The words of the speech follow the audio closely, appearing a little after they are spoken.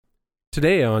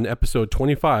Today on episode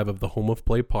 25 of the Home of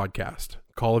Play podcast,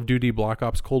 Call of Duty Black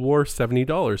Ops Cold War,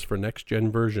 $70 for next-gen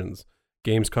versions.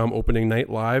 Gamescom opening night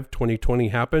live 2020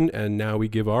 happened, and now we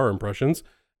give our impressions,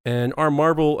 and our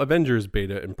Marvel Avengers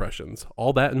beta impressions.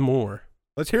 All that and more.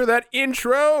 Let's hear that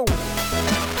intro!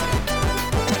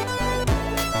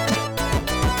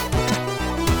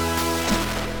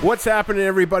 What's happening,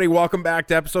 everybody? Welcome back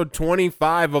to episode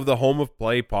 25 of the Home of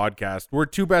Play podcast, where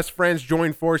two best friends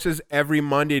join forces every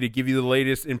Monday to give you the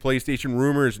latest in PlayStation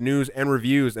rumors, news, and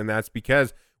reviews, and that's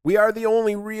because we are the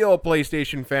only real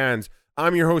PlayStation fans.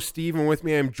 I'm your host, Steve, and with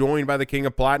me I'm joined by the King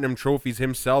of Platinum Trophies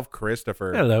himself,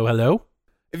 Christopher. Hello, hello.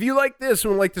 If you like this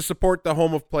and would like to support the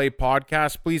Home of Play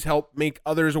podcast, please help make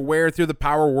others aware through the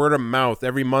power of word of mouth.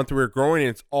 Every month we're growing, and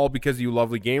it's all because of you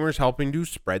lovely gamers helping to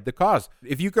spread the cause.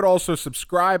 If you could also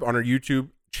subscribe on our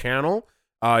YouTube channel,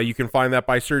 you can find that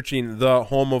by searching the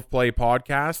Home of Play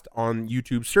podcast on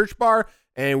YouTube search bar,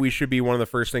 and we should be one of the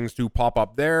first things to pop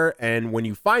up there. And when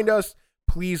you find us,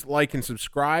 please like and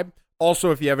subscribe.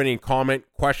 Also, if you have any comment,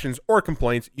 questions, or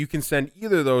complaints, you can send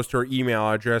either of those to our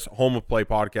email address,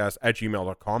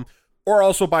 homeofplaypodcast@gmail.com, or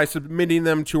also by submitting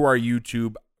them to our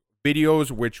YouTube videos,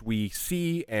 which we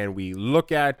see and we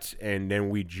look at and then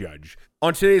we judge.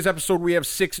 On today's episode, we have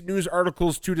 6 news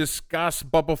articles to discuss,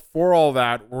 but before all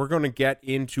that, we're going to get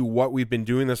into what we've been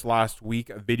doing this last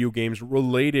week, video games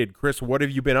related. Chris, what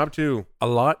have you been up to? A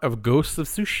lot of Ghosts of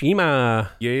Tsushima.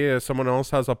 Yeah, someone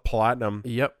else has a platinum.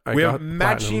 Yep. We have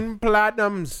matching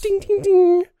platinums. Ding, ding,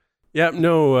 ding. Yep,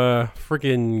 no,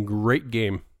 freaking great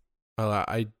game.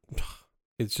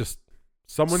 It's just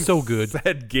Someone so good.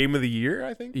 Said game of the year,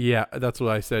 I think. Yeah, that's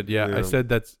what I said. Yeah. I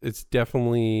said it's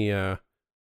definitely, I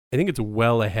think it's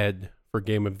well ahead for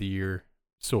game of the year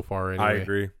so far. Anyway. I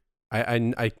agree.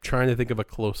 I'm trying to think of a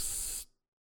close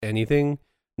anything.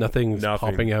 Nothing's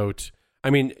popping out. I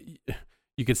mean,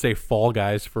 you could say Fall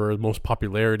Guys for the most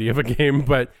popularity of a game,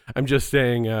 but I'm just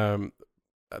saying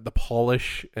the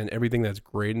polish and everything that's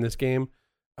great in this game.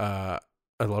 I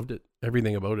loved it.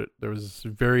 Everything about it.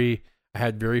 I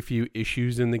had very few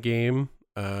issues in the game,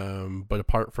 but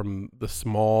apart from the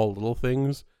small little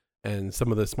things, and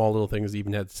some of the small little things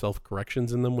even had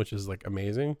self-corrections in them, which is like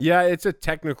amazing. Yeah, it's a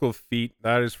technical feat,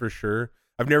 that is for sure.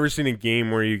 I've never seen a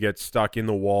game where you get stuck in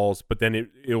the walls, but then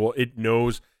it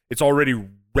knows it's already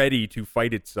ready to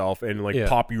fight itself and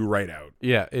pop you right out.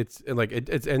 Yeah, it's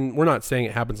and we're not saying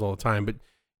it happens all the time, but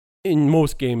in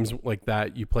most games like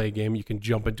that, you play a game, you can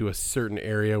jump into a certain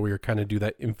area where you kind of do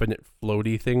that infinite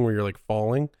floaty thing where you're like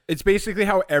falling. It's basically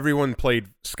how everyone played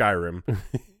Skyrim.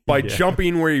 By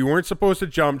jumping where you weren't supposed to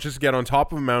jump, just get on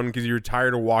top of a mountain because you're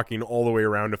tired of walking all the way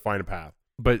around to find a path.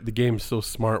 But the game's so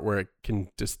smart where it can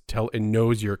just it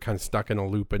knows you're kind of stuck in a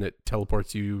loop and it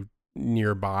teleports you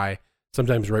nearby,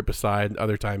 sometimes right beside,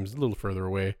 other times a little further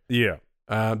away. Yeah.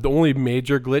 The only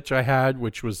major glitch I had,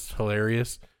 which was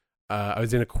hilarious, I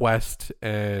was in a quest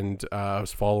and I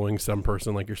was following some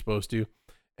person like you're supposed to.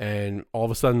 And all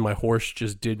of a sudden my horse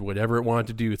just did whatever it wanted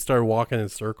to do. It started walking in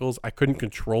circles. I couldn't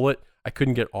control it. I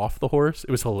couldn't get off the horse. It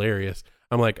was hilarious.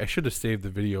 I'm like, I should have saved the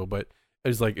video, but it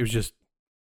was just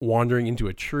wandering into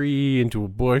a tree, into a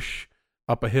bush,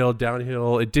 up a hill,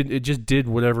 downhill. It just did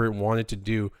whatever it wanted to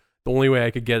do. The only way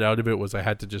I could get out of it was I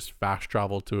had to just fast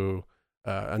travel to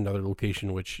another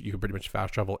location, which you can pretty much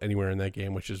fast travel anywhere in that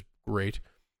game, which is great.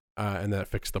 And that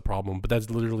fixed the problem. But that's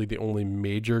literally the only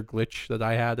major glitch that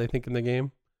I had, I think, in the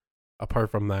game. Apart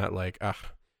from that,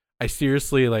 I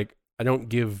seriously, I don't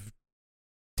give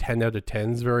 10 out of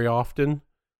 10s very often,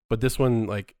 but this one,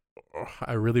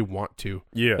 I really want to.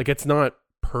 Yeah. It's not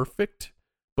perfect,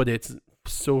 but it's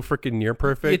so freaking near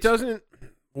perfect. It doesn't,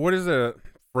 what is a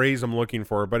phrase I'm looking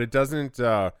for, but it doesn't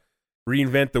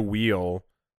reinvent the wheel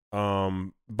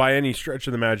by any stretch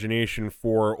of the imagination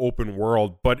for open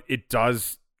world, but it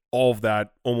does all of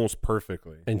that almost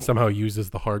perfectly. And somehow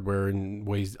uses the hardware in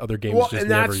ways other games just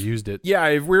never used it. Yeah,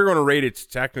 if we're going to rate its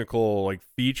technical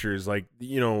features,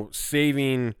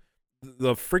 saving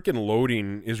the freaking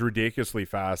loading is ridiculously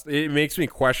fast. It makes me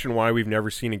question why we've never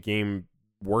seen a game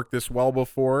work this well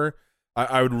before.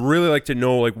 I would really like to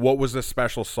know what was the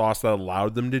special sauce that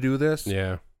allowed them to do this.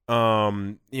 Yeah.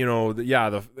 And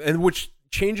which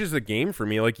changes the game for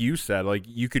me, like you said.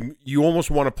 You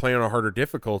almost want to play on a harder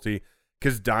difficulty,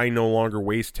 because dying no longer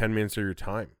wastes 10 minutes of your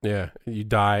time. Yeah, you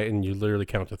die and you literally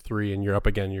count to 3 and you're up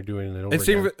again. You're doing it over and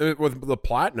same with the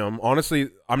platinum. Honestly,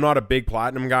 I'm not a big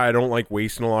platinum guy. I don't like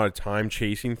wasting a lot of time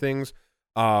chasing things.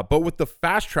 But with the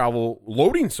fast travel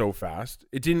loading so fast,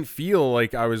 it didn't feel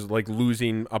like I was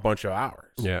losing a bunch of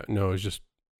hours. Yeah, no, it just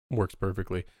works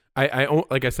perfectly. I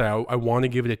like I said, I want to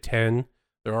give it a 10.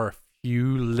 There are a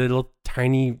few little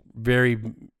tiny, very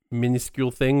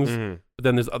minuscule things, but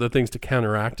then there's other things to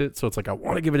counteract it. So it's like, I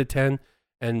want to give it a 10.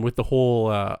 And with the whole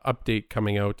update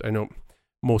coming out, I know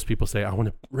most people say, I want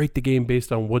to rate the game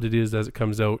based on what it is as it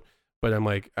comes out. But I'm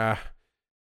like,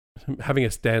 having a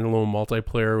standalone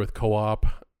multiplayer with co-op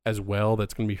as well,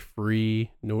 that's going to be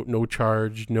free, no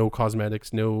charge, no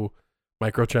cosmetics, no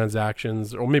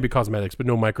microtransactions, or maybe cosmetics, but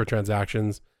no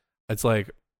microtransactions. It's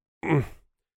like, oh,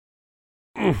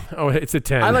 it's a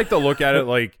 10. I like to look at it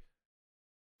like,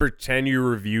 pretend you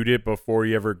reviewed it before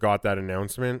you ever got that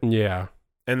announcement. Yeah.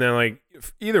 And then, like,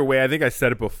 either way, I think I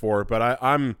said it before, but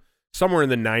I'm somewhere in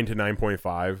the 9 to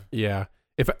 9.5. Yeah.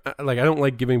 If I don't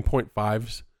like giving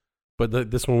 0.5s,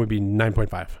 but this one would be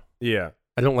 9.5. Yeah.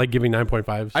 I don't like giving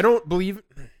 9.5s. I don't believe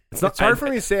it's hard for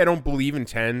me to say I don't believe in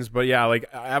 10s, but yeah, like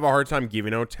I have a hard time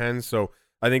giving out 10s, so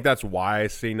I think that's why I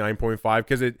say 9.5,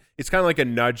 because it's kind of like a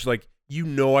nudge, like,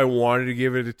 I wanted to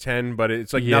give it a 10, but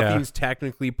it's like nothing's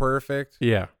technically perfect.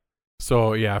 Yeah.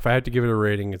 So yeah, if I had to give it a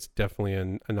rating, it's definitely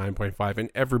a 9.5. And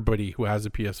everybody who has a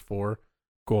PS4,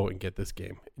 go out and get this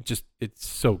game. It's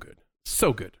so good.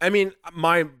 So good. I mean,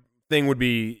 my thing would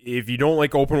be, if you don't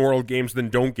like open world games, then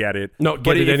don't get it. No,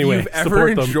 get it anyway. If you've ever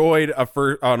enjoyed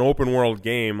an open world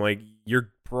game, like,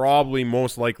 you're probably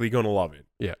most likely going to love it.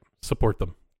 Yeah. Support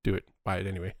them. Do it. Buy it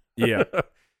anyway. Yeah.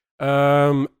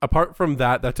 Apart from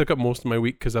that took up most of my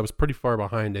week because I was pretty far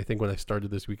behind. I think when I started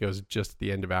this week, I was just at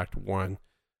the end of Act 1.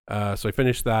 So I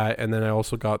finished that, and then I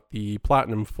also got the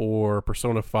platinum for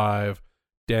Persona 5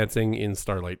 Dancing in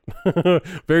Starlight.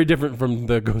 Very different from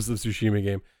the Ghost of Tsushima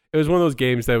game. It was one of those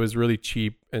games that was really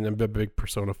cheap, and I'm a big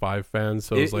Persona 5 fan,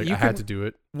 so it was like I had to do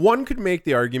it. One could make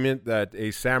the argument that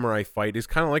a samurai fight is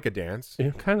kind of like a dance.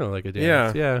 Yeah, kind of like a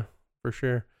dance. Yeah, for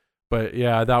sure. But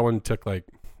yeah, that one took like,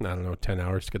 I don't know, 10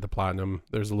 hours to get the platinum.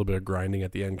 There's a little bit of grinding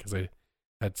at the end because I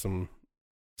had some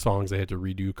songs I had to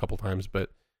redo a couple times, but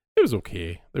it was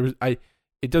okay.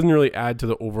 It doesn't really add to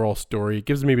the overall story. It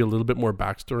gives maybe a little bit more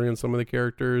backstory on some of the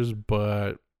characters,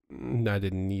 but I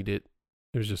didn't need it.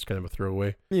 It was just kind of a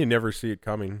throwaway. You never see it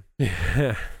coming.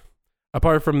 Yeah.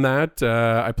 Apart from that,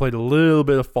 I played a little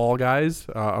bit of Fall Guys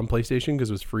on PlayStation because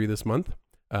it was free this month.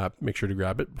 Make sure to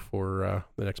grab it before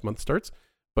the next month starts.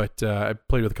 But I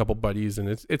played with a couple buddies, and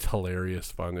it's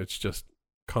hilarious fun. It's just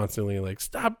constantly like,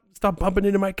 stop bumping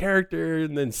into my character,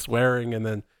 and then swearing, and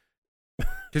then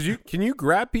can you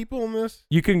grab people in this?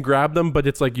 You can grab them, but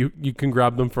it's like you can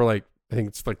grab them for like, I think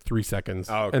it's like 3 seconds,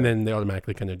 and then they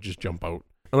automatically kind of just jump out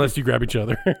unless you grab each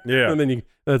other. Yeah, and then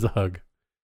that's a hug.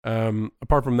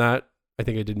 Apart from that, I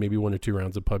think I did maybe 1 or 2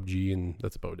 rounds of PUBG, and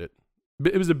that's about it.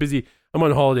 It was I'm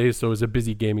on holidays, so it was a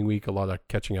busy gaming week. A lot of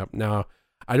catching up. Now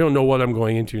I don't know what I'm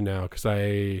going into now because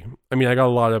I got a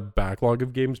lot of backlog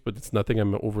of games, but it's nothing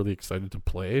I'm overly excited to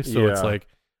play. So it's like,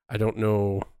 I don't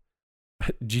know.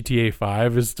 GTA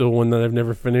 5 is still one that I've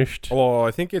never finished. Well,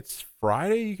 I think it's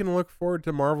Friday. You can look forward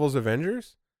to Marvel's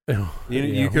Avengers.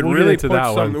 You could we'll really put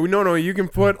that some. No, you can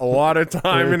put a lot of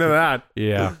time into that.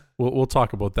 Yeah, we'll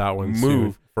talk about that one.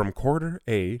 Move from quarter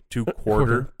A to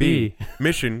quarter B.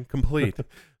 Mission complete.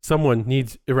 Someone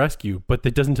needs a rescue, but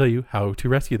it doesn't tell you how to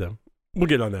rescue them. We'll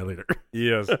get on that later.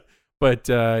 Yes. But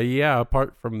yeah,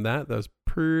 apart from that was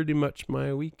pretty much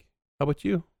my week. How about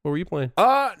you? What were you playing?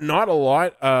 Not a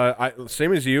lot.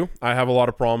 Same as you. I have a lot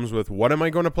of problems with what am I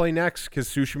going to play next, because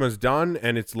Tsushima's done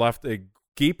and it's left a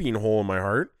gaping hole in my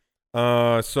heart.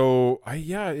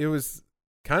 It was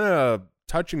kind of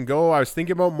touch and go. I was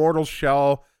thinking about Mortal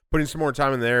Shell, putting some more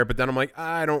time in there, but then I'm like,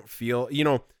 I don't feel,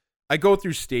 I go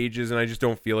through stages and I just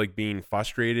don't feel like being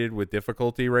frustrated with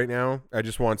difficulty right now. I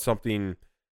just want something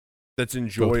that's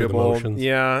enjoyable.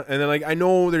 Yeah. And then I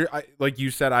know like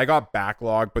you said, I got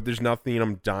backlog, but there's nothing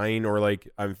I'm dying or like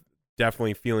I'm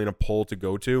definitely feeling a pull to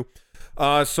go to.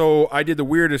 So I did the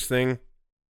weirdest thing,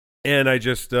 and I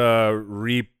just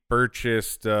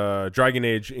repurchased Dragon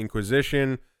Age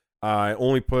Inquisition. I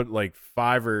only put like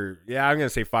 5 or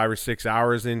 6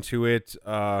 hours into it.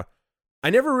 I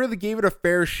never really gave it a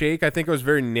fair shake. I think I was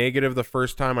very negative the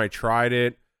first time I tried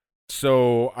it.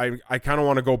 So I kind of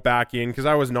want to go back in because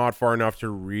I was not far enough to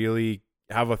really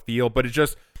have a feel. But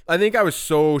I think I was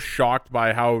so shocked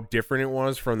by how different it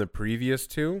was from the previous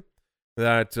two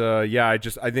that,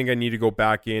 I think I need to go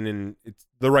back in, and it's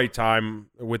the right time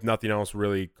with nothing else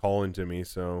really calling to me.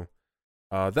 So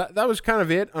that was kind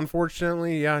of it,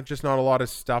 unfortunately. Yeah, just not a lot of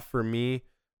stuff for me.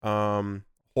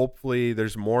 Hopefully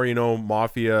there's more,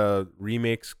 Mafia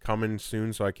remakes coming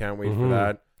soon, so I can't wait for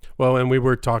that. Well, and we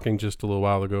were talking just a little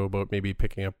while ago about maybe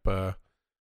picking up, I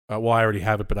already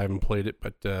have it, but I haven't played it,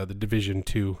 but The Division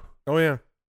 2. Oh, yeah.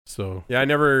 So yeah, I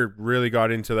never really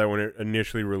got into that when it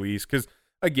initially released, because,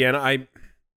 again,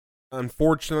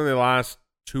 unfortunately, the last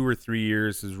 2 or 3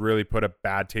 years has really put a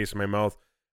bad taste in my mouth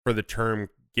for the term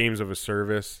games of a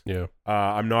service. Yeah.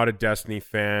 I'm not a Destiny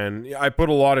fan. I put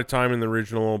a lot of time in the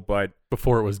original, but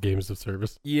Before it was games of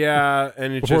service. yeah,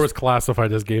 and Before it was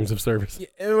classified as games of service.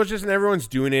 it was just, and everyone's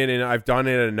doing it, and I've done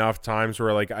it enough times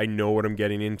where like I know what I'm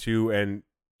getting into, and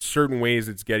certain ways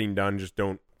it's getting done just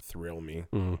don't thrill me.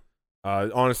 Mm.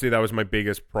 Honestly, that was my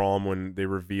biggest problem when they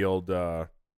revealed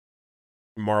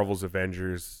Marvel's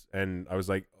Avengers, and I was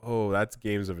like, oh, that's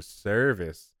games of a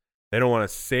service. They don't want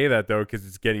to say that though because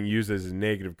it's getting used as a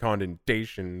negative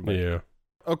connotation. But Yeah.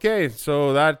 okay,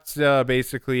 so that's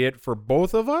basically it for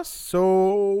both of us.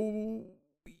 So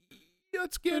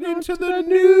let's get into the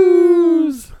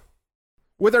news.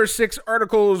 With our 6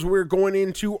 articles, we're going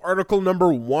into article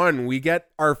number 1. We get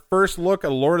our first look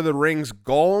at Lord of the Rings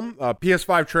Gollum.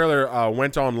 PS5 trailer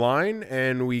went online,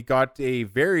 and we got a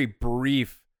very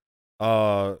brief,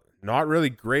 not really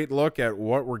great look at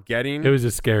what we're getting. It was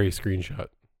a scary screenshot.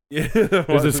 Yeah, It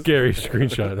was a scary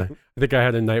screenshot. I think I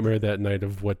had a nightmare that night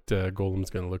of what Golem's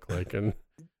going to look like. And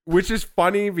which is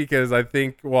funny because I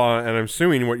think, well, and I'm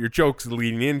assuming what your joke's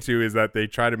leading into is that they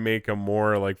try to make him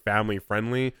more like family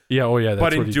friendly. yeah, oh yeah. That's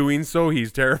But in doing so,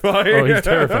 he's terrifying. Oh, he's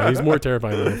terrifying. He's more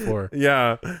terrifying than before.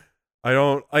 Yeah, I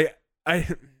don't know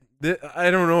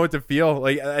what to feel.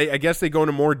 Like, I guess they go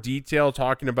into more detail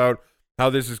talking about how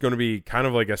this is going to be kind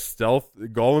of like a stealth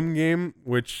Gollum game,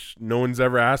 which no one's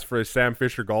ever asked for a Sam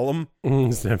Fisher Gollum.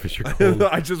 Sam Fisher Golem.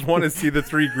 I just want to see the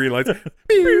 3 green lights.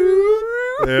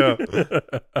 Yeah.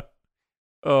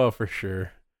 Oh, for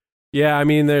sure. Yeah, I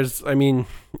mean,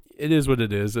 it is what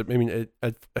it is. I mean,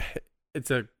 it's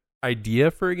a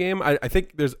idea for a game. I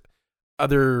think there's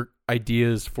other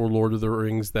ideas for Lord of the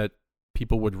Rings that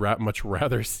people would much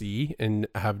rather see and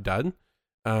have done.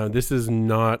 This is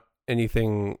not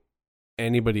anything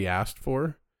anybody asked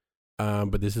for,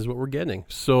 but this is what we're getting.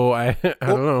 So I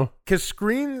don't know. Because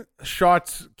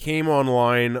screenshots came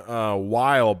online a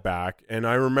while back, and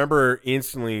I remember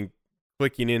instantly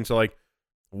clicking into like,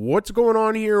 what's going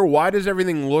on here? Why does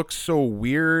everything look so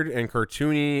weird and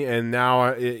cartoony? And now,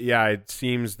 it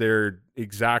seems they're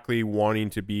exactly wanting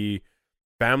to be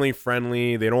family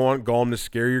friendly. They don't want Gollum to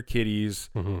scare your kitties.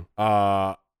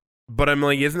 Mm-hmm. But I'm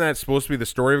like, isn't that supposed to be the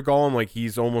story of Gollum? Like,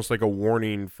 he's almost like a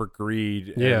warning for greed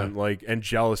and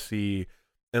jealousy.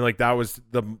 And like, that was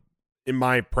in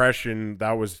my impression,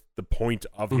 that was the point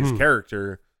of his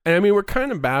character. And I mean, we're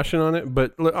kind of bashing on it,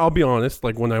 but I'll be honest,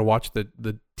 like when I watched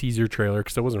the teaser trailer,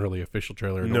 because it wasn't really an official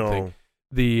trailer, I don't think.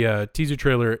 The teaser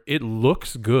trailer, it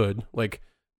looks good. Like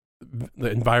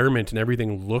the environment and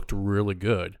everything looked really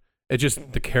good. It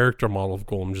just, the character model of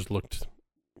Gollum just looked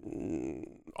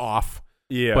off.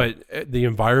 Yeah. But the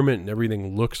environment and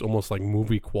everything looks almost like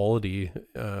movie quality.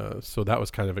 So that was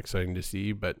kind of exciting to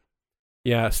see. But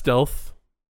yeah, stealth,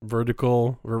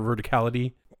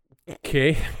 verticality.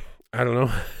 Okay. I don't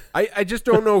know. I just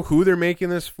don't know who they're making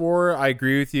this for. I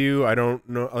agree with you. I don't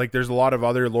know. Like, there's a lot of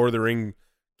other Lord of the Ring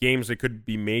games they could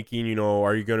be making. You know,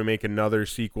 are you going to make another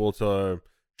sequel to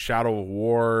Shadow of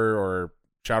War or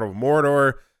Shadow of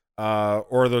Mordor? Or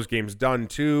are those games done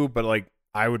too? But like,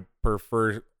 I would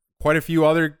prefer quite a few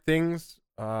other things.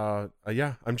 I'm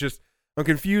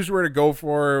confused where to go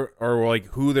for, or like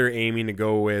who they're aiming to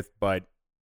go with, but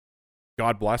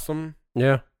God bless them.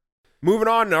 Yeah. Moving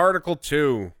on to Article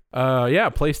 2.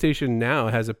 PlayStation Now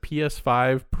has a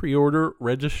PS5 pre-order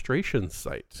registration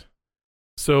site.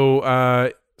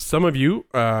 So some of you,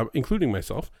 including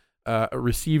myself,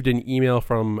 received an email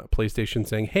from PlayStation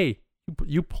saying, "Hey,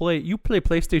 you play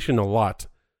PlayStation a lot.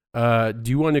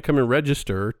 Do you want to come and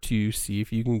register to see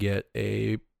if you can get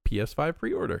a PS5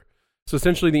 pre-order?" So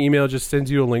essentially the email just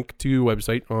sends you a link to a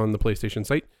website on the PlayStation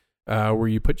site where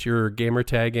you put your gamer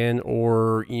tag in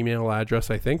or email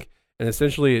address, I think. And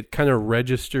essentially it kind of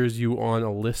registers you on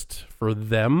a list for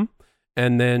them.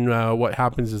 And then what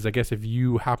happens is, I guess if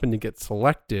you happen to get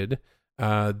selected,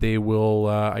 they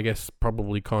will,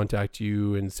 probably contact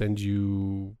you and send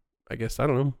you,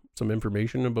 some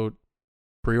information about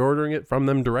pre-ordering it from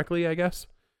them directly, I guess.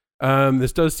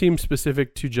 This does seem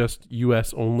specific to just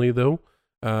US only, though.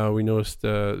 We noticed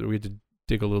we had to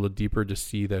dig a little deeper to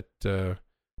see that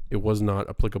it was not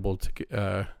applicable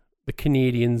to the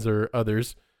Canadians or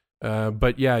others.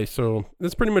 But yeah, so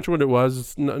that's pretty much what it was.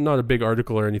 It's not a big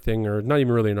article or anything, or not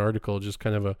even really an article, just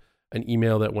kind of an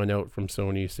email that went out from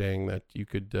Sony saying that you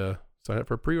could sign up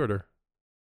for a pre-order.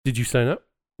 Did you sign up?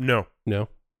 No.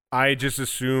 I just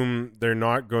assume they're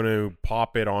not going to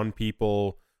pop it on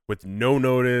people with no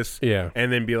notice. Yeah.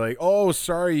 And then be like, oh,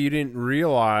 sorry, you didn't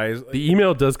realize. The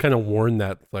email does kind of warn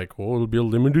that, like, oh, it'll be a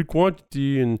limited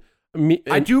quantity. And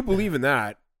I do believe in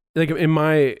that. Like, in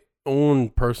my own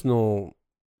personal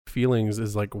feelings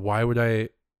is like, why would I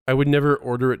would never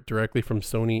order it directly from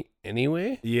Sony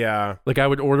anyway. Yeah. Like I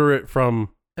would order it from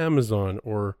Amazon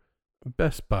or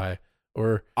Best Buy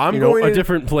or I'm going a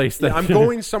different place. That I'm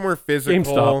going somewhere physical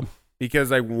GameStop.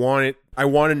 because I want it. I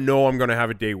want to know I'm going to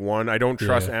have it day one. I don't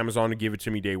trust Amazon to give it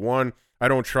to me day one. I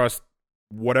don't trust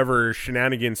whatever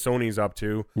shenanigans Sony's up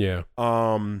to. Yeah.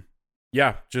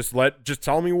 Yeah. Just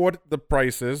tell me what the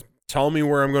price is. Tell me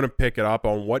where I'm going to pick it up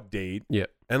on what date. Yeah.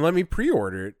 And let me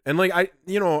pre-order it. And like I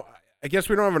guess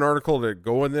we don't have an article to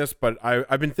go in this, but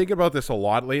I've been thinking about this a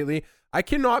lot lately. I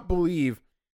cannot believe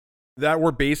that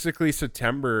we're basically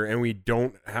September and we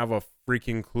don't have a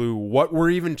freaking clue what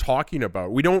we're even talking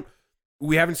about.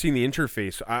 We haven't seen the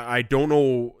interface. I don't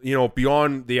know,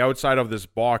 beyond the outside of this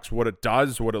box, what it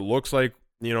does, what it looks like.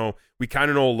 We kind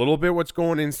of know a little bit what's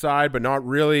going inside, but not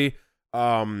really.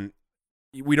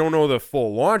 We don't know the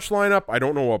full launch lineup. I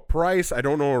don't know a price. I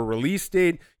don't know a release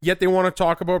date. Yet they want to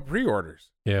talk about pre-orders.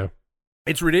 Yeah.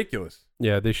 It's ridiculous.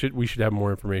 Yeah, we should have more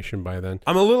information by then.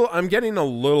 I'm getting a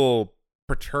little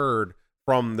perturbed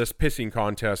from this pissing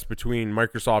contest between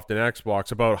Microsoft and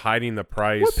Xbox about hiding the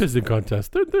price. What pissing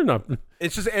contest? They're not.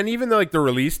 It's just, and even like the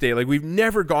release date, like we've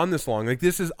never gone this long. Like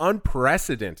this is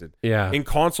unprecedented. Yeah. In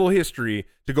console history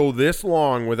to go this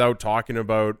long without talking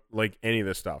about like any of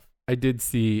this stuff. I did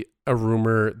see a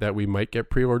rumor that we might get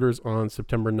pre-orders on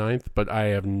September 9th, but I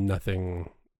have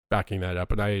nothing backing that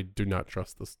up, and I do not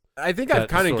trust this. I think I've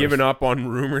kind of given up on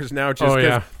rumors now, just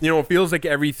because it feels like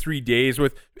every 3 days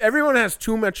everyone has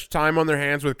too much time on their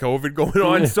hands with COVID going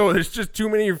on, so there's just too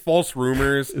many false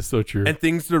rumors. It's so true. And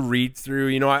things to read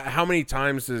through. How many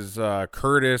times has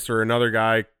Curtis or another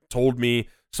guy told me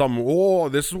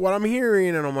this is what I'm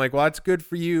hearing, and I'm like, well, that's good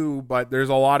for you, but there's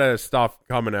a lot of stuff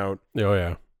coming out. Oh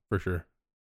yeah, for sure.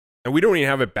 And we don't even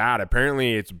have it bad.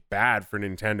 Apparently, it's bad for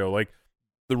Nintendo. Like,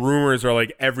 the rumors are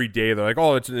like every day. They're like,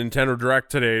 oh, it's a Nintendo Direct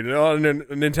today. Oh,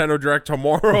 Nintendo Direct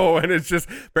tomorrow. And it's just,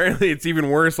 apparently it's even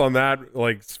worse on that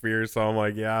like sphere. So I'm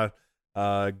like, yeah,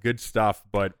 good stuff.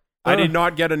 But I did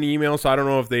not get an email, so I don't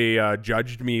know if they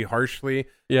judged me harshly.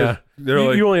 Yeah.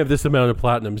 You only have this amount of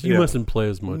platinums. You mustn't play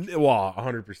as much. Well,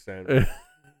 100%.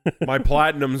 My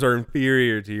platinums are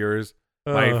inferior to yours.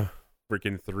 My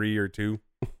freaking 3 or 2.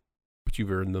 But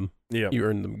you've earned them. Yeah. You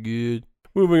earned them good.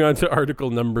 Moving on to article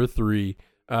number 3.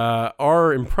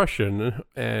 Our impression,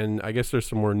 and I guess there's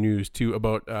some more news too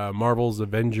about Marvel's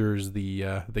Avengers,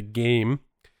 the game.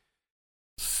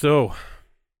 So,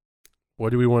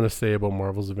 what do we want to say about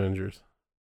Marvel's Avengers?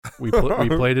 We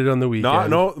played it on the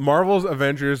weekend. No, Marvel's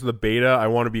Avengers, the beta. I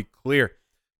want to be clear,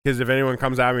 because if anyone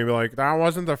comes at me and be like, "That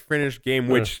wasn't the finished game,"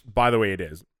 which, by the way, it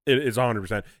is. It's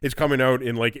 100%. It's coming out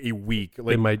in like a week.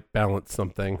 Like, they might balance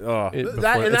something. It's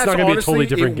not going to be a totally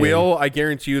different game. Will. I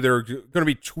guarantee you there are going to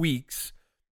be tweaks,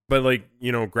 but like,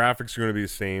 graphics are going to be the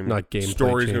same. Not gameplay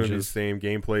Story's changes. going to be the same.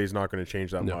 Gameplay is not going to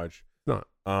change that much. Not.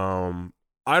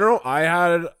 I don't know. I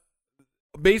had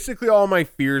basically all my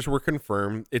fears were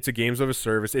confirmed. It's a games of a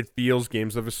service. It feels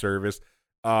games of a service.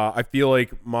 I feel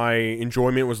like my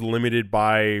enjoyment was limited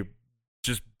by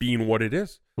just being what it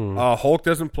is. Hulk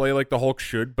doesn't play like the Hulk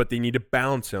should, but they need to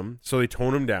balance him, so they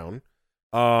tone him down.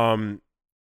 I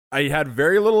had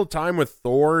very little time with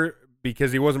Thor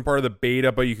because he wasn't part of the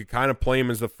beta, but you could kind of play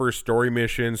him as the first story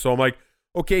mission. So I'm like,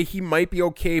 okay, he might be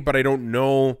okay, but I don't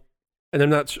know. And I'm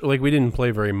not we didn't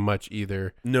play very much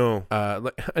either. No,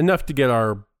 enough to get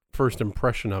our first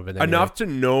impression of it. Anyway. Enough to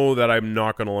know that I'm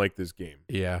not going to like this game.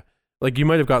 Yeah. Like, you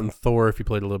might have gotten Thor if you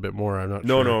played a little bit more. I'm not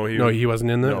sure. No, he wasn't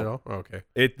in there at all? Oh, okay.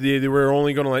 They were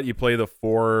only going to let you play the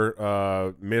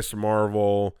 4, Miss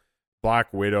Marvel,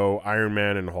 Black Widow, Iron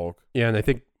Man, and Hulk. Yeah, and I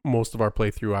think most of our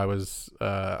playthrough, I was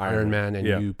Iron Man, and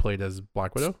you played as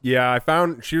Black Widow? Yeah, I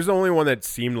found she was the only one that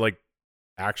seemed like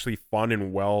actually fun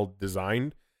and well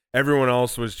designed. Everyone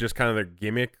else was just kind of their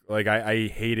gimmick. Like, I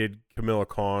hated Camilla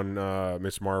Khan,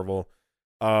 Miss Marvel.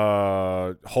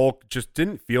 Hulk just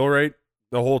didn't feel right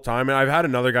the whole time, and I've had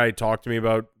another guy talk to me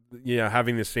about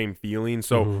having the same feeling,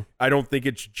 so I don't think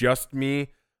it's just me.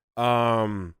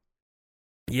 It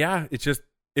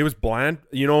was bland.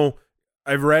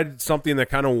 I've read something that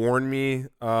kind of warned me,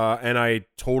 and I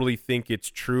totally think it's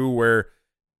true, where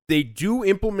they do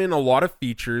implement a lot of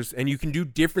features and you can do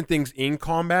different things in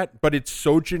combat, but it's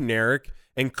so generic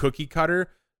and cookie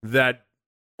cutter that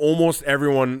almost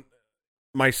everyone,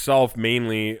 myself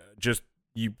mainly, just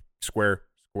square.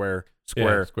 Maybe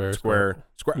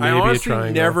I honestly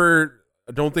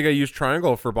don't think I used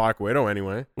triangle for Black Widow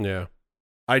anyway. Yeah.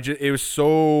 It was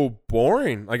so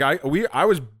boring. Like I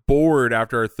was bored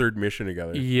after our 3rd mission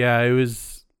together. Yeah, I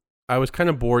was kind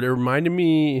of bored. It reminded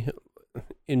me,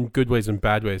 in good ways and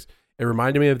bad ways, It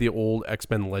reminded me of the old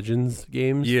X-Men Legends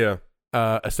games. Yeah.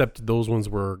 Except those ones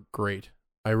were great.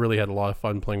 I really had a lot of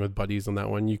fun playing with buddies on that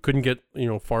one. You couldn't get,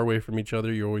 far away from each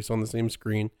other. You're always on the same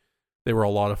screen. They were a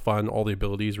lot of fun. All the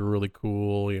abilities were really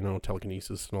cool,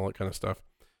 telekinesis and all that kind of stuff.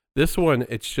 This one,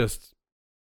 it's just,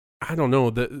 I don't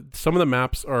know. Some of the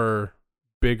maps are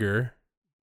bigger.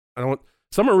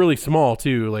 Some are really small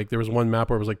too. Like there was one map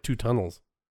where it was like 2 tunnels.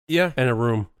 Yeah. And a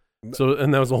room. So,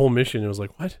 and that was the whole mission. It was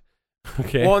like, what?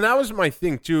 Okay. Well, and that was my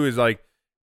thing too, is like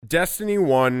Destiny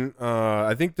 1,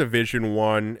 I think Division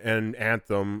 1 and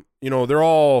Anthem, they're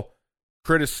all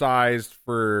criticized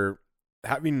for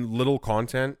having little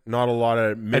content, not a lot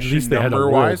of mission. At least they had a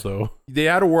world, though. They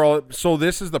had a world. So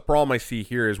this is the problem I see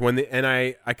here is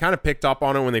I kind of picked up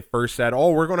on it when they first said,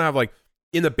 oh, we're going to have like,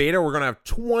 in the beta, we're going to have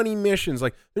 20 missions.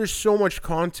 Like there's so much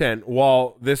content.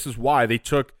 Well, this is why they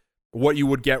took what you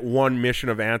would get one mission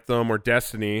of Anthem or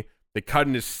Destiny. They cut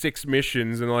into 6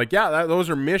 missions and they're like, yeah, those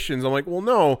are missions. I'm like, well,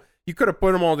 no, you could have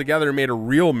put them all together and made a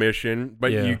real mission,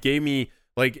 but you gave me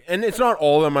like, and it's not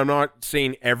all of them. I'm not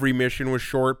saying every mission was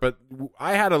short, but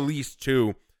I had at least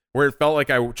 2 where it felt like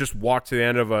I just walked to the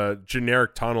end of a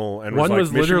generic tunnel and one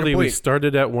was literally, complete. We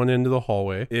started at one end of the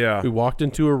hallway. Yeah. We walked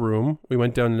into a room. We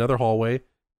went down another hallway.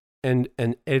 And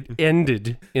it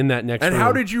ended in that next room. And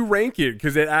how did you rank it?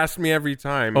 Because it asked me every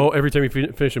time. Oh, every time you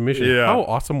finish a mission. Yeah. How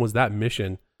awesome was that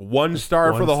mission? 1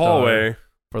 star for the hallway.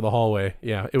 For the hallway,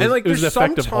 yeah. It was an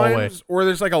effective hallway. Or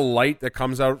there's like a light that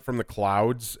comes out from the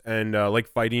clouds and like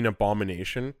fighting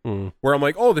Abomination. Where I'm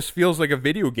like, oh, this feels like a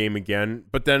video game again.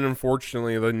 But then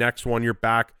unfortunately, the next one, you're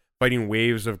back fighting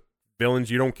waves of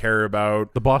villains you don't care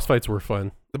about. The boss fights were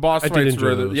fun. The boss fights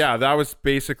were, that was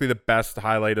basically the best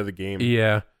highlight of the game.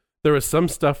 Yeah. There was some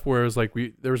stuff where it was like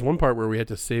there was one part where we had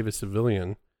to save a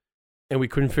civilian and we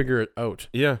couldn't figure it out.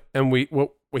 Yeah. And we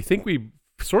think we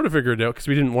sort of figured it out because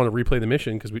we didn't want to replay the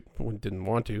mission because we didn't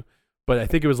want to. But I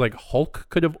think it was like Hulk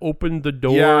could have opened the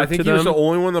door. Yeah, I think he was the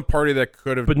only one in the party that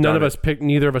could have. But neither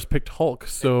of us picked Hulk.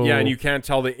 So yeah, and you can't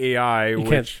tell the AI.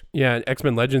 Yeah, in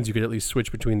X-Men Legends you could at least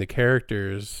switch between the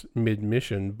characters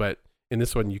mid-mission, but in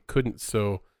this one you couldn't.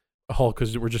 So Hulk,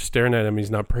 because we're just staring at him,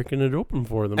 he's not breaking it open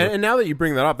for them. And now that you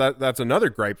bring that up, that's another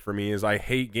gripe for me is I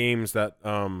hate games that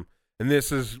and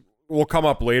this will come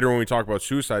up later when we talk about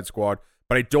Suicide Squad,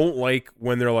 but I don't like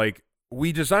when they're like,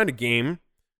 we designed a game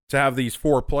to have these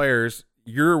 4 players.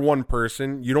 You're one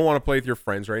person. You don't want to play with your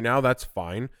friends right now. That's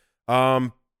fine.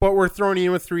 But we're throwing you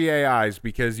in with 3 AIs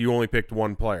because you only picked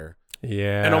 1 player.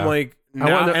 Yeah. And I'm like,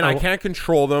 I can't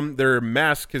control them. They're a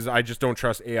mess because I just don't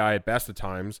trust AI at best of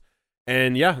times.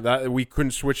 And yeah, we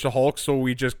couldn't switch to Hulk, so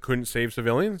we just couldn't save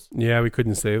civilians. Yeah, we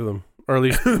couldn't save them. Or at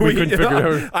least we couldn't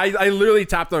figure it out. I literally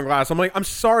tapped on glass. I'm like, I'm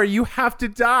sorry, you have to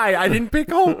die. I didn't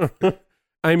pick Hulk.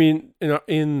 I mean,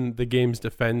 in the game's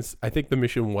defense, I think the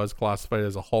mission was classified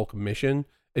as a Hulk mission.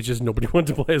 It's just nobody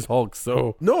wanted to play as Hulk,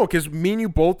 so... No, because me and you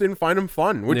both didn't find him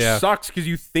fun, which sucks because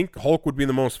you think Hulk would be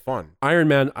the most fun. Iron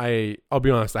Man, I'll be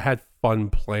honest, I had fun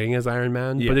playing as Iron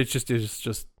Man, but it's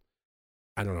just...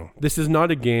 I don't know. This is not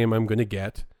a game I'm going to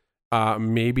get.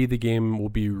 Maybe the game will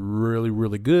be really,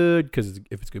 really good because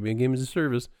if it's going to be a game as a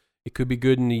service, it could be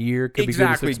good in a year, it could be good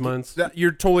in 6 months.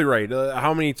 You're totally right.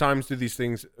 How many times do these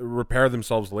things repair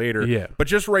themselves later? Yeah. But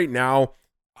just right now,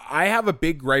 I have a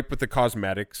big gripe with the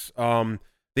cosmetics.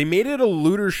 They made it a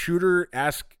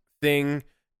looter-shooter-esque thing,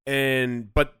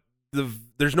 but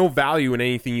there's no value in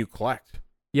anything you collect.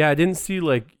 Yeah, I didn't see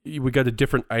like we got a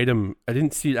different item. I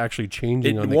didn't see it actually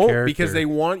changing on the character. Because they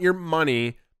want your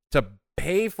money to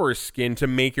pay for a skin to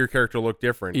make your character look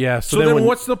different. Yeah. So then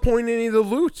what's the point in any of the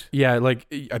loot? Yeah, like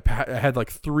I had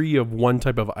like 3 of one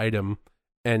type of item,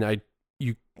 and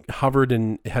you hovered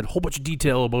and it had a whole bunch of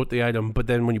detail about the item, but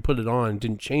then when you put it on, it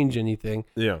didn't change anything.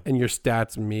 Yeah. And your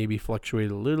stats maybe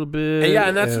fluctuate a little bit.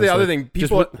 And that's the other thing.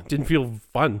 People didn't feel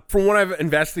fun. From what I've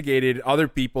investigated, other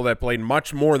people that played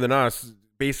much more than us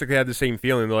basically had the same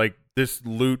feeling. They're like, this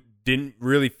loot didn't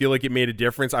really feel like it made a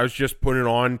difference. I was just putting it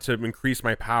on to increase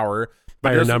my power.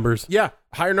 Higher numbers. Yeah,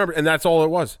 higher numbers. And that's all it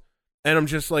was. And I'm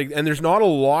just like, and there's not a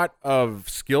lot of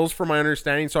skills from my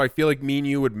understanding. So I feel like me and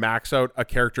you would max out a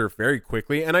character very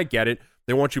quickly. And I get it.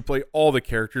 They want you to play all the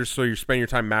characters. So you're spending your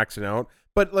time maxing out.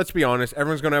 But let's be honest,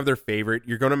 everyone's going to have their favorite.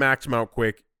 You're going to max them out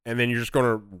quick. And then you're just going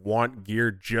to want gear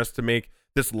just to make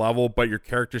this level, but your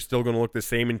character's still going to look the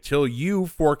same until you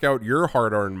fork out your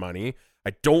hard-earned money.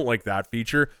 I don't like that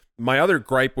feature. My other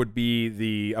gripe would be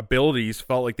the abilities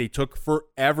felt like they took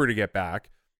forever to get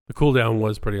back. The cooldown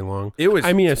was pretty long. It was.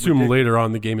 I mean, I assume later on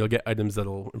in the game you'll get items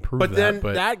that'll improve but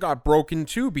that got broken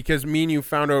too because me and you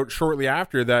found out shortly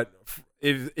after that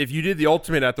if you did the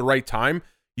ultimate at the right time,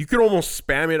 you could almost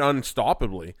spam it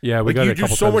unstoppably. Yeah, we got you it a do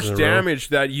couple so times much in a row. damage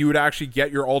that you would actually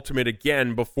get your ultimate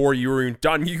again before you were even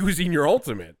done using your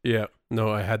ultimate. Yeah, no,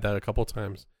 I had that a couple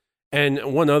times.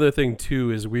 And one other thing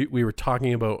too is we were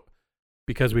talking about,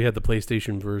 because we had the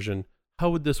PlayStation version, how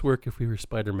would this work if we were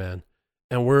Spider-Man?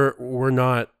 And we're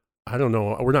not, I don't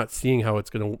know, we're not seeing how it's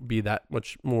going to be that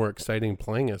much more exciting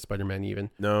playing as Spider-Man even.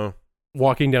 No.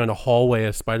 Walking down a hallway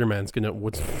as Spider-Man's going to,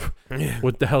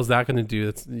 what the hell's that going to do?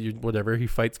 That's whatever. He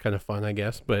fights kind of fun, I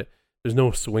guess, but there's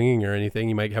no swinging or anything.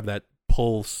 You might have that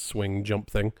pull, swing, jump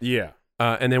thing. Yeah.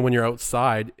 And then when you're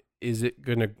outside, is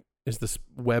this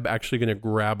web actually going to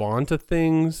grab onto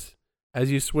things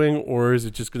as you swing, or is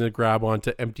it just going to grab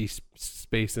onto empty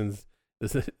space? And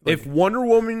if Wonder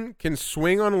Woman can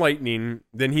swing on lightning,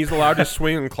 then he's allowed to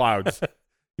swing on clouds.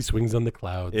 He swings on the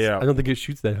clouds. Yeah. I don't think it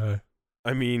shoots that high.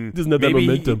 I mean, Doesn't have that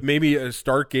momentum. Maybe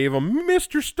Stark gave him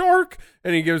Mr. Stark,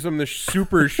 and he gives him the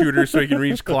super shooter so he can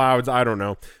reach clouds. I don't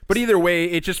know. But either way,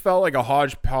 it just felt like a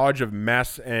hodgepodge of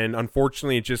mess, and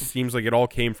unfortunately, it just seems like it all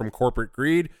came from corporate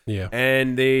greed. Yeah.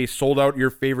 And they sold out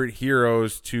your favorite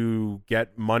heroes to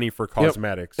get money for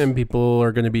cosmetics. And people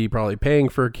are going to be probably paying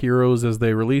for heroes as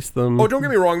they release them. Oh, don't get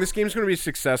me wrong. This game's going to be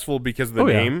successful because of the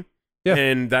name. Yeah.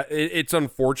 And that it's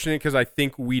unfortunate because I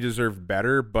think we deserve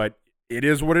better, but it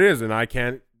is what it is, and I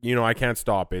can't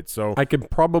stop it. So I could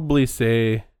probably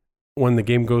say when the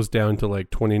game goes down to like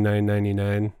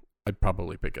 $29.99, I'd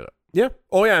probably pick it up. Yeah.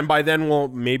 Oh yeah, and by then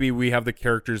maybe we have the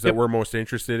characters that we're most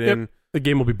interested in. The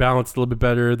game will be balanced a little bit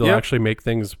better. They'll actually make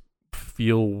things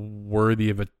feel worthy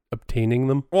of obtaining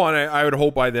them. Well, and I would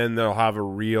hope by then they'll have a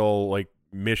real like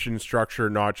mission structure,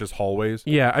 not just hallways.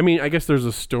 Yeah, I mean, I guess there's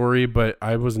a story, but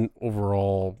I wasn't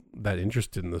overall that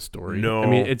interested in the story. No. I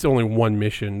mean, it's only one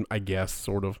mission, I guess,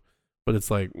 sort of. But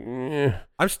it's like,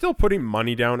 I'm still putting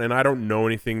money down, and I don't know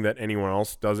anything that anyone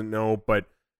else doesn't know, but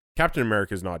Captain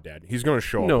America's not dead. He's going to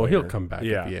show up. No, later. he'll come back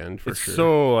at the end for sure.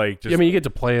 So like, I mean, you get to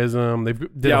play as him.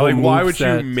 Why would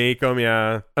you make him?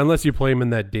 Yeah, unless you play him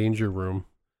in that danger room,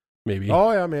 maybe.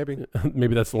 Oh yeah, maybe.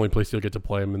 Maybe that's the only place you'll get to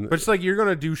play him. But it's like you're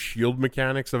gonna do shield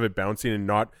mechanics of it bouncing and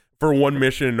not for one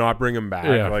mission and not bring him back.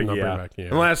 Bring back,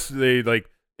 unless they like.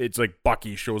 It's like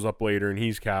Bucky shows up later and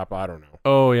he's Cap. I don't know.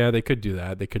 Oh, yeah, they could do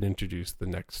that. They could introduce the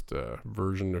next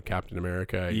version of Captain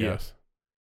America, I guess.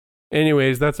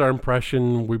 Anyways, that's our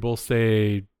impression. We both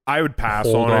say I would pass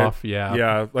hold on off. it. Yeah.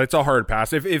 Yeah, it's a hard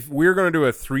pass. If we're going to do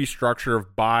a 3 structure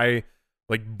of buy,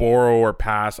 like borrow or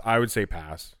pass, I would say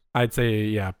pass. I'd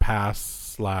say,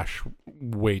 pass /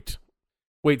 wait.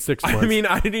 Wait 6 months. I mean,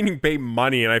 I didn't even pay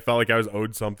money and I felt like I was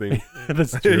owed something.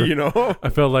 That's true. You know? I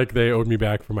felt like they owed me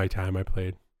back for my time I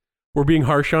played. We're being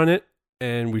harsh on it,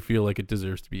 and we feel like it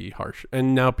deserves to be harsh.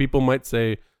 And now people might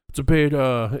say it's a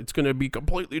beta. It's going to be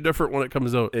completely different when it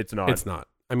comes out. It's not. It's not.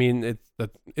 I mean,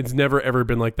 it's never ever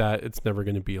been like that. It's never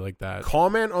going to be like that.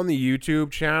 Comment on the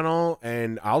YouTube channel,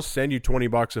 and I'll send you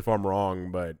 $20 if I'm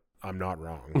wrong, but I'm not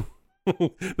wrong.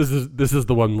 This is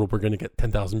the one where we're going to get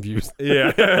 10,000 views.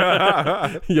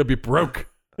 Yeah, you'll be broke.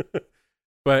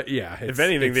 But yeah, if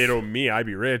anything, they'd owe me. I'd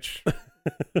be rich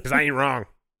because I ain't wrong.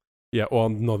 Yeah, well,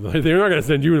 no, they're not going to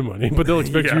send you the money, but they'll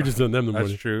expect you to send them the money.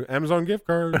 That's true. Amazon gift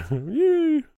card.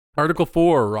 Article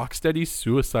 4, Rocksteady's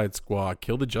Suicide Squad,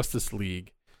 Kill the Justice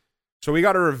League. So we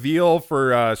got a reveal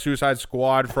for Suicide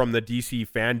Squad from the DC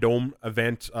Fandom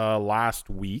event last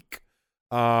week.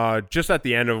 Just at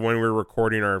the end of when we were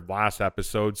recording our last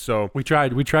episode. So we tried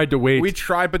to wait. We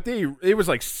tried, but it was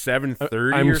like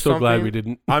 7:30 I'm or so something. glad we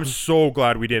didn't. I'm so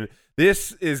glad we didn't.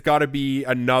 This is got to be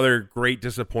another great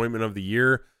disappointment of the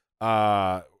year.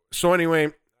 So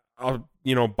anyway, I'll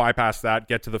bypass that,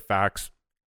 get to the facts.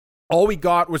 All we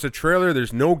got was a trailer.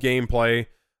 There's no gameplay.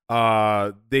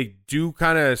 They do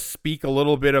kind of speak a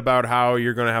little bit about how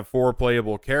you're going to have 4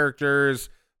 playable characters,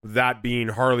 that being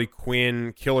Harley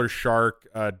Quinn, Killer Shark,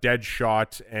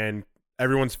 Deadshot, and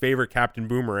everyone's favorite Captain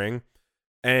Boomerang.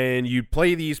 And you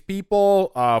play these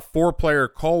people, 4-player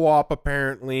co-op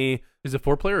apparently. Is it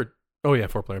 4-player? Oh yeah,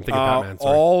 4-player. I'm thinking Batman.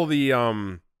 Sorry.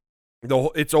 All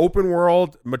it's open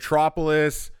world,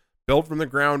 Metropolis, built from the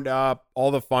ground up,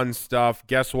 all the fun stuff.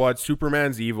 Guess what?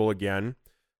 Superman's evil again.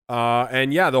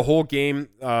 And yeah, the whole game,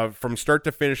 from start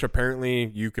to finish,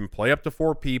 apparently you can play up to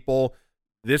 4 people.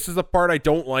 This is the part I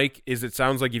don't like, is it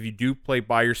sounds like if you do play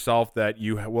by yourself that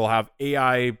you will have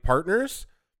AI partners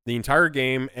the entire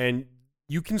game, and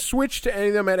you can switch to any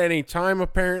of them at any time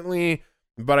apparently,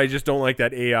 but I just don't like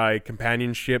that AI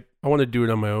companionship. I want to do it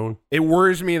on my own. It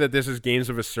worries me that this is games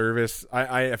of a service.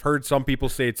 I have heard some people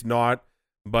say it's not,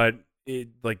 but it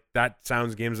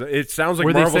sounds like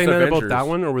were Marvel's they saying that Avengers. about that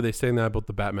one, or were they saying that about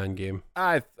the Batman game?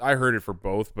 I heard it for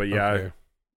both, but yeah. Okay.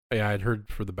 Yeah, I'd heard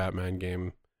for the Batman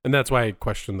game. And that's why I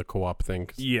questioned the co-op thing.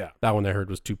 'Cause Yeah. that one I heard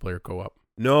was 2-player co-op,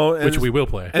 No, which we will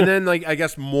play. And then, like, I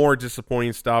guess more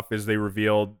disappointing stuff is they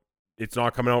revealed it's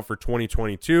not coming out for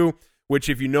 2022, which,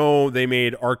 if you know, they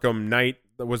made Arkham Knight.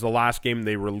 That was the last game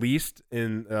they released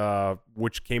in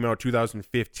which came out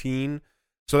 2015.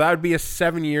 So that would be a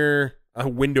 7-year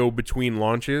window between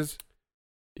launches.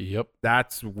 Yep.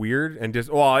 That's weird. And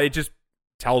it just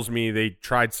tells me they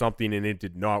tried something and it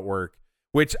did not work,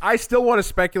 which I still want to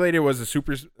speculate it was a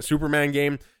Superman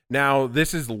game. Now,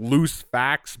 this is loose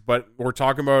facts, but we're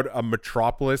talking about a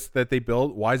Metropolis that they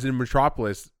built. Why is it a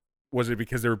Metropolis? Was it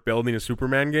because they were building a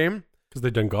Superman game? Because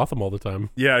they've done Gotham all the time.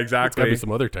 Yeah, It's exactly. got to be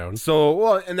some other towns. So,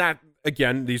 well, and that,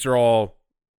 again, these are all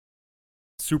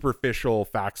superficial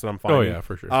facts that I'm finding. Oh, yeah,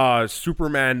 for sure.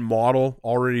 Superman model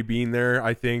already being there,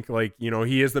 I think. Like, you know,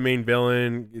 he is the main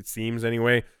villain, it seems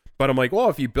anyway. But I'm like, well,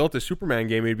 if you built a Superman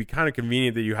game, it'd be kind of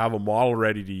convenient that you have a model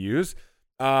ready to use.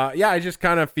 I just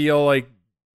kind of feel like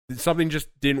something just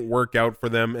didn't work out for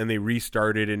them and they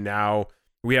restarted, and now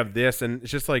we have this, and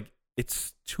it's just like,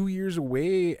 it's 2 years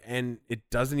away and it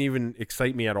doesn't even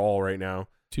excite me at all right now.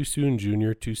 Too soon,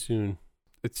 Junior. Too soon.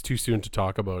 It's too soon to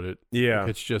talk about it. Yeah.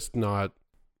 It's just not.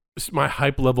 My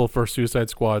hype level for Suicide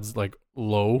Squad's like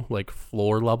low, like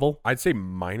floor level. I'd say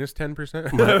minus 10%.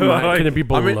 Can it be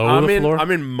below the floor? I'm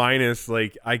in minus.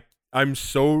 Like, I'm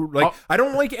so, like, I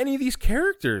don't like any of these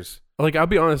characters. Like, I'll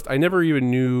be honest, I never even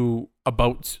knew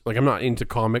about, like, I'm not into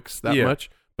comics that much,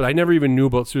 but I never even knew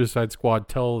about Suicide Squad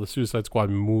till the Suicide Squad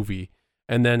movie.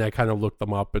 And then I kind of looked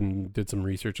them up and did some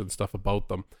research and stuff about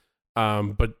them.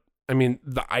 But I mean,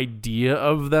 the idea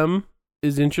of them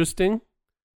is interesting,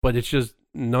 but it's just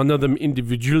none of them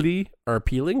individually are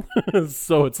appealing.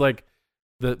 So it's like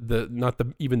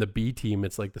even the B team,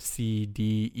 it's like the C,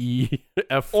 D, E,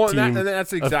 F team. And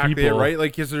that's exactly it, right?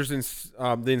 Like, because there's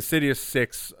the Insidious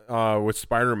 6 with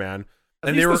Spider-Man.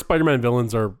 And the Spider-Man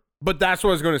villains are... But that's what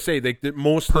I was going to say. Like,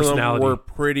 most of them were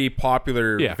pretty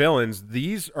popular villains.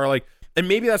 These are like... And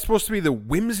maybe that's supposed to be the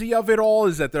whimsy of it all,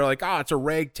 is that they're like, it's a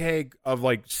ragtag of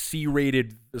like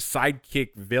C-rated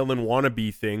sidekick villain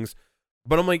wannabe things.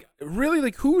 But I'm like, really?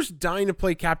 Like, who's dying to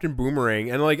play Captain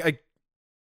Boomerang? And like, I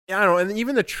don't know. And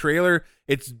even the trailer,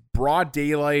 it's broad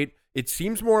daylight. It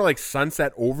seems more like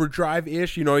Sunset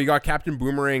Overdrive-ish. You know, you got Captain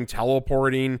Boomerang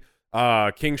teleporting.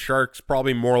 King Shark's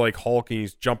probably more like Hulk and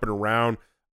he's jumping around.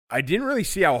 I didn't really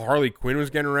see how Harley Quinn was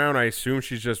getting around. I assume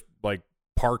she's just like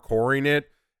parkouring it.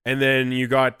 And then you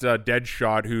got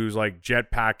Deadshot, who's like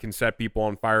jetpack, can set people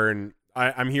on fire. And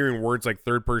I'm hearing words like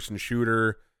third-person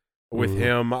shooter with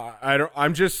him.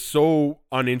 I'm just so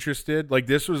uninterested. Like,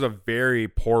 this was a very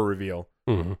poor reveal.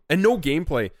 And no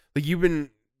gameplay. Like, you've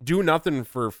been doing nothing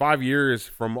for 5 years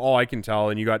from all I can tell,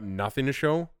 and you got nothing to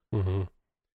show.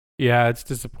 Yeah, it's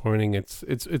disappointing.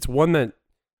 It's one that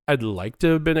I'd like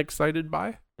to have been excited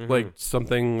by. Like,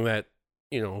 something that,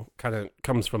 you know, kind of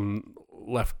comes from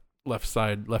left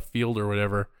side, left field or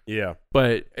whatever. Yeah.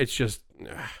 But it's just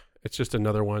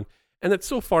another one. And it's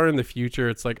so far in the future.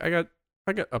 It's like, I got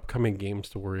upcoming games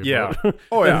to worry about.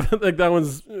 Oh, yeah. Like, that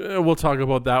one's, we'll talk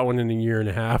about that one in a year and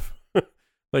a half.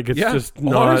 Like, it's just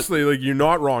not. Honestly, like, you're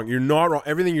not wrong. You're not wrong.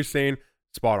 Everything you're saying,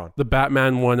 spot on. The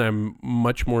Batman one I'm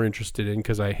much more interested in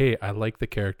because I like the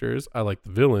characters. I like the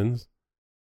villains.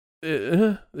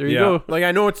 There you go. Like,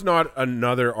 I know it's not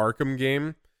another Arkham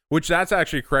game, which that's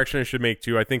actually a correction I should make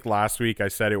too. I think last week I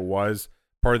said it was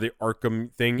part of the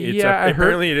Arkham thing. It's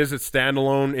apparently it is a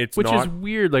standalone. It's which not, is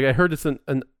weird. Like, I heard it's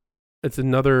an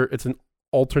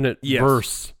alternate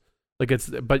verse. Like,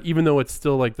 but even though it's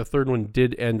still like the third one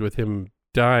did end with him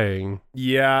dying.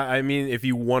 Yeah, I mean, if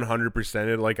you 100%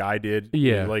 it like I did,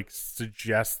 you like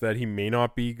suggest that he may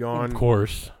not be gone. Of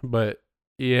course, but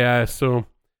yeah, so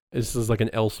this is like an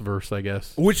else verse, I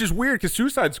guess. Which is weird because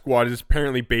Suicide Squad is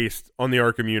apparently based on the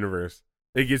Arkham universe.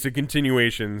 Like, it's a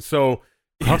continuation. So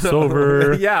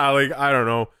crossover. Yeah, like, I don't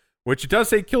know. Which it does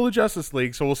say kill the Justice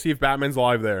League, so we'll see if Batman's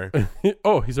alive there.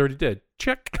 Oh, he's already dead.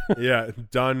 Check. Yeah,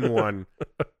 done one.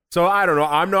 So I don't know.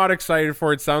 I'm not excited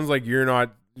for it. Sounds like you're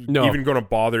not even going to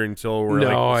bother until we're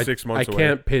like 6 months away. I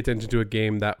can't pay attention to a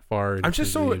game that far. I'm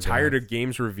just so tired of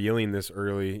games revealing this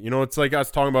early. You know, it's like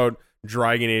us talking about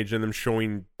Dragon Age and them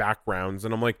showing backgrounds.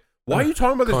 And I'm like, why are you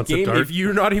talking about this game if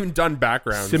you're not even done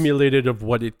backgrounds? Simulated of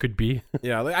what it could be.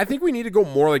 Yeah, like, I think we need to go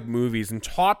more like movies. And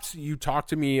tops, you talk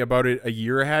to me about it a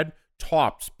year ahead.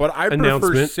 Tops, but I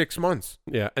prefer 6 months.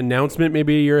 Yeah, announcement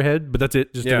maybe a year ahead, but that's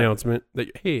it. Just announcement that,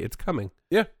 hey, it's coming.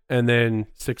 Yeah. And then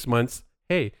 6 months,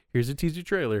 hey, here's a teaser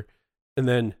trailer. And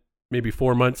then maybe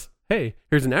 4 months, hey,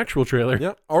 here's an actual trailer.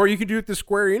 Yeah. Or you could do it the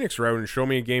Square Enix route and show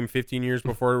me a game 15 years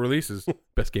before it releases.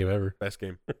 Best game ever. Best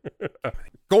game.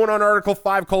 Going on Article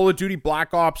 5, Call of Duty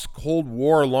Black Ops Cold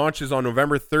War launches on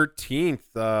November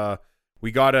 13th.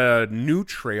 We got a new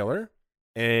trailer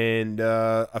and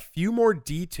a few more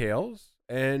details.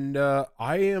 And I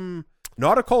am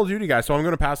not a Call of Duty guy, so I'm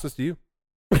going to pass this to you.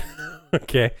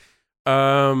 Okay.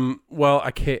 Well,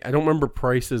 I don't remember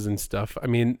prices and stuff. I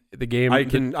mean, the game. We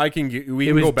can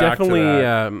go back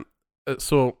to that.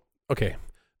 So, okay.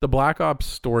 The Black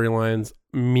Ops storylines,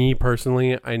 me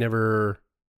personally, I never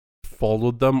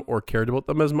followed them or cared about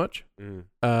them as much.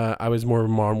 I was more of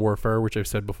Modern Warfare, which I've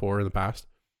said before in the past.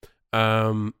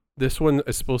 This one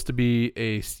is supposed to be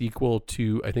a sequel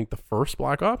to, I think, the first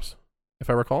Black Ops, if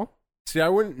I recall. See, I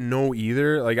wouldn't know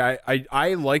either. Like,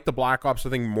 I like the Black Ops, I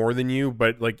think, more than you,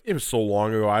 but like it was so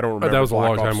long ago, I don't remember. That was Black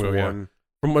a long Ops time ago. 1. Yeah.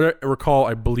 From what I recall,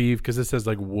 I believe, because it says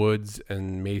like Woods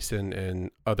and Mason and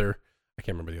other, I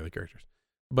can't remember the other characters.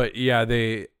 But yeah,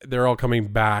 they're all coming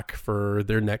back for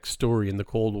their next story in the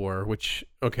Cold War, which,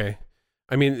 okay.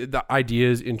 I mean, the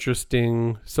idea is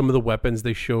interesting. Some of the weapons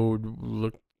they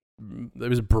showed it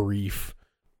was brief.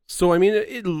 So, I mean,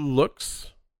 it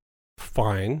looks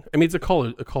fine. I mean, it's a Call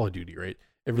of Duty, right?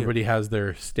 Everybody has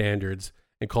their standards,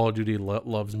 and Call of Duty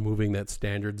loves moving that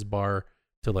standards bar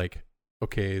to like,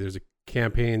 okay, there's a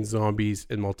campaign, zombies,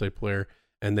 and multiplayer.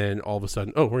 And then all of a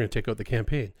sudden, oh, we're going to take out the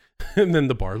campaign. And then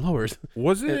the bar lowers.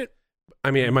 Was it? I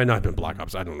mean, it might not have been Black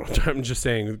Ops. I don't know. I'm just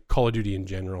saying Call of Duty in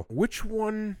general. Which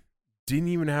one didn't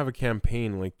even have a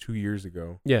campaign like 2 years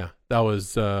ago? Yeah, that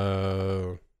was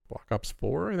Black Ops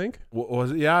 4, I think.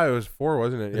 Was it? Yeah, it was 4,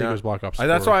 wasn't it? I think it was Black Ops 4.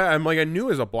 That's why I'm like, I knew it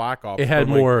was a Black Ops. It had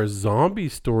more zombie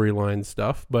storyline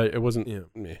stuff, but it wasn't.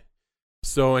 Yeah.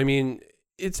 So, I mean,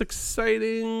 it's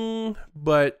exciting,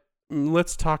 but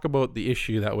let's talk about the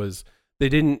issue that was... They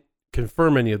didn't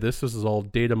confirm any of this. This is all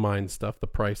data mine stuff. The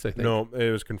price, I think. No, it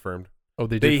was confirmed. Oh,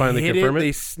 they did finally confirm it?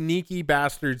 They sneaky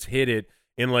bastards hid it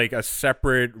in like a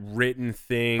separate written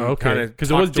thing. Okay,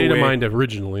 because it was data mined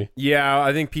originally. Yeah,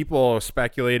 I think people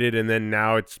speculated, and then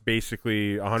now it's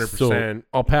basically 100%. So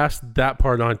I'll pass that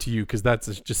part on to you because that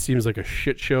just seems like a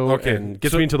shit show. Okay, and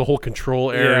gets me into the whole control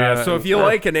area. Yeah, so if you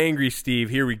like an angry Steve,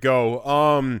 here we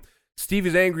go. Steve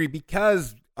is angry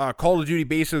because Call of Duty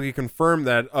basically confirmed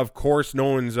that, of course,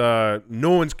 no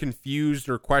one's confused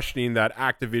or questioning that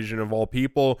Activision, of all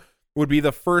people, would be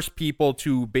the first people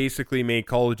to basically make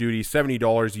Call of Duty $70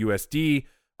 USD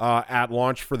at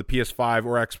launch for the PS5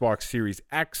 or Xbox Series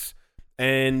X.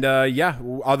 And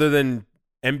other than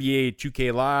NBA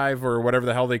 2K Live or whatever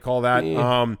the hell they call that,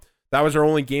 that was our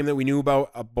only game that we knew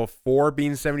about before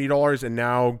being $70. And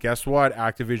now, guess what?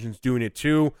 Activision's doing it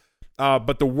too.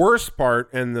 But the worst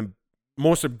part and the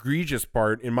most egregious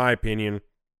part, in my opinion,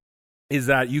 is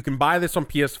that you can buy this on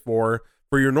PS4 for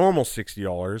your normal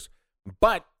 $60,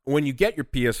 but when you get your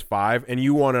PS5 and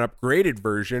you want an upgraded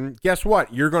version, guess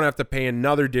what? You're going to have to pay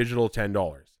another digital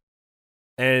 $10.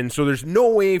 And so there's no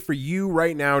way for you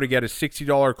right now to get a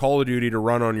 $60 Call of Duty to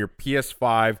run on your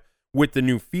PS5 with the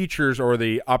new features or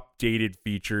the updated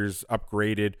features,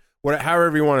 upgraded,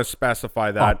 however you want to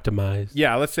specify that. Optimized.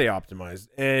 Yeah, let's say optimized.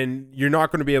 And you're not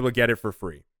going to be able to get it for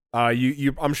free.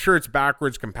 I'm sure it's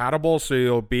backwards compatible, so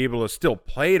you'll be able to still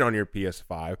play it on your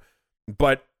PS5.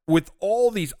 But with all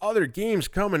these other games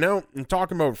coming out and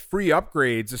talking about free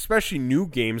upgrades, especially new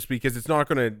games, because it's not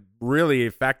going to really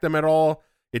affect them at all.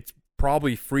 It's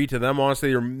probably free to them,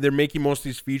 honestly. They're making most of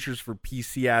these features for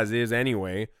PC as is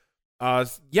anyway.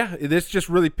 This just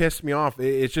really pissed me off.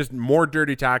 It's just more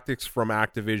dirty tactics from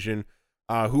Activision,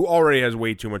 who already has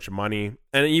way too much money.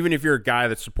 And even if you're a guy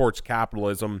that supports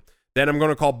capitalism, then I'm going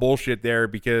to call bullshit there,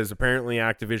 because apparently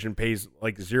Activision pays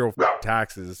like zero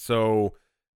taxes. So,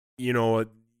 you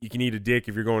can eat a dick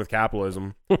if you're going with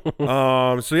capitalism.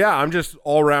 I'm just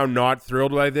all around not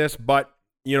thrilled by this. But,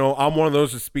 I'm one of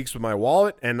those that speaks with my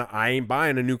wallet, and I ain't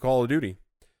buying a new Call of Duty.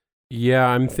 Yeah,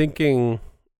 I'm thinking,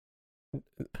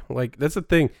 like, that's the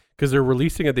thing, because they're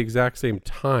releasing at the exact same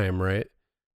time, right?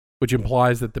 Which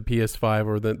implies that the PS5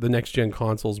 or the next-gen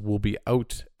consoles will be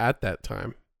out at that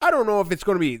time. I don't know if it's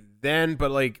going to be then, but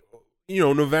like,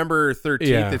 November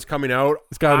 13th, it's coming out.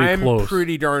 It's got to be close. I'm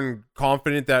pretty darn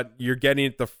confident that you're getting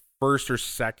it the first or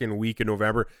second week in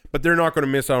November, but they're not going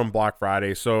to miss out on Black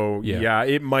Friday. So yeah,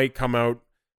 it might come out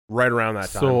right around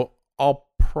that time. So I'll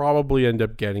probably end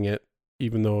up getting it,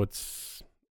 even though it's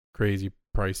crazy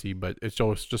pricey, but it's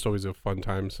just always a fun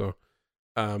time. So,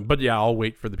 but yeah, I'll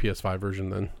wait for the PS5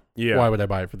 version then. Yeah. Why would I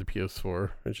buy it for the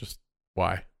PS4? It's just,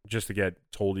 why? Just to get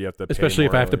told you have to pay especially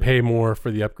more, if I have to pay more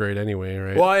for the upgrade anyway,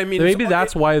 right? Well, I mean, so maybe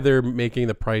that's why they're making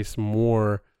the price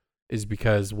more, is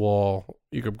because, well,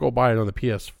 you could go buy it on the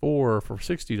PS4 for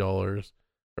 $60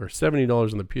 or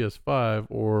 $70 on the PS5,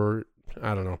 or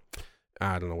I don't know.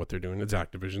 I don't know what they're doing. It's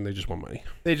Activision. They just want money.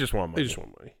 They just want money. They just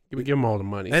want money. Give them all the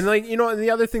money. And like, and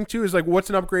the other thing too is like, what's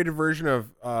an upgraded version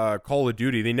of Call of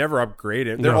Duty? They never upgrade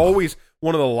it. They're always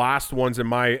one of the last ones, in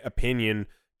my opinion,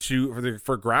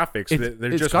 for graphics.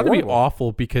 They're just got to be horrible.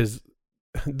 awful because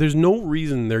there's no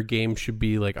reason their game should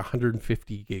be like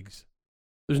 150 gigs.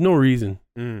 There's no reason.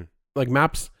 Like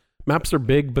maps are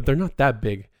big, but they're not that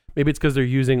big. Maybe it's because they're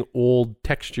using old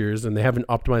textures and they haven't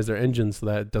optimized their engine so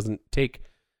that it doesn't take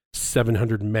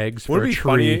 700 megs for a tree. Would it be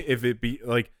funny if it be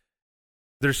like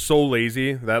they're so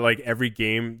lazy that like every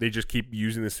game they just keep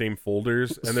using the same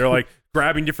folders and they're like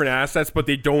grabbing different assets, but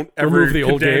they don't ever remove the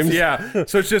old games. Yeah,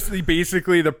 so it's just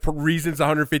basically the reasons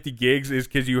 150 gigs is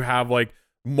because you have like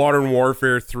Modern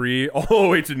Warfare 3 all the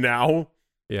way to now.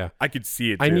 Yeah, I could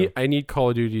see it. Too. I need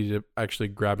Call of Duty to actually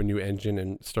grab a new engine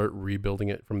and start rebuilding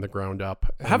it from the ground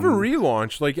up. Have a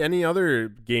relaunch like any other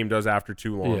game does after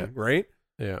too long, right?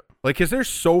 Yeah. Like, because they're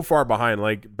so far behind.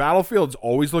 Like, Battlefield's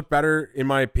always look better, in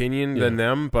my opinion, than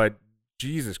them. But,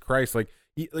 Jesus Christ. Like,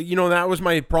 that was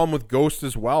my problem with Ghost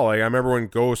as well. Like, I remember when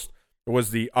Ghost was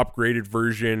the upgraded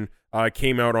version,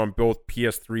 came out on both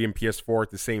PS3 and PS4 at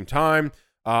the same time.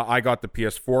 I got the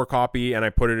PS4 copy, and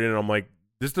I put it in, and I'm like,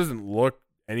 this doesn't look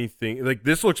anything. Like,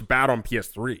 this looks bad on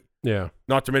PS3. Yeah.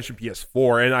 Not to mention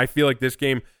PS4. And I feel like this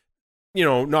game...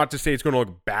 not to say it's going to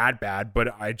look bad,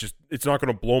 but it's not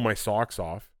going to blow my socks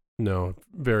off. No,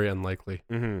 very unlikely.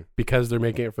 Mm-hmm. Because they're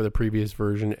making it for the previous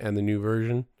version and the new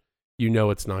version,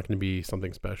 it's not going to be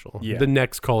something special. Yeah. The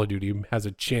next Call of Duty has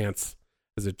a chance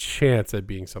at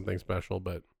being something special,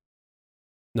 but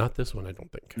not this one, I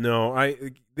don't think. No,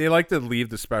 they like to leave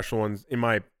the special ones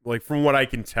from what I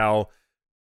can tell,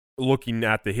 looking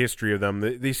at the history of them,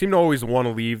 they seem to always want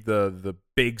to leave the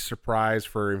big surprise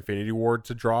for Infinity Ward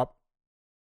to drop.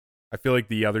 I feel like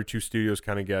the other two studios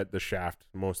kind of get the shaft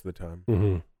most of the time.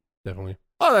 Mm-hmm. Definitely.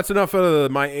 Oh, that's enough of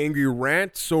my angry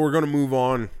rant, so we're going to move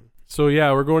on. So,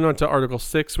 yeah, we're going on to Article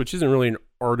 6, which isn't really an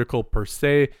article per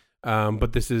se,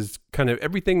 but this is kind of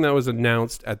everything that was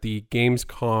announced at the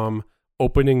Gamescom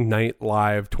Opening Night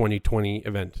Live 2020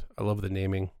 event. I love the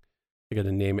naming. I got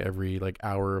to name every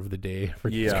hour of the day.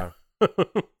 Yeah.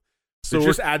 So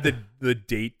just add the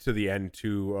date to the end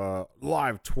to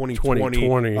live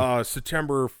 2020.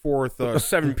 September 4th,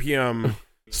 7 p.m.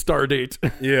 Star date.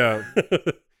 Yeah.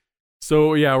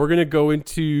 So, yeah, we're going to go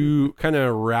into kind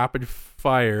of rapid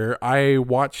fire. I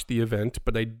watched the event,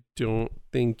 but I don't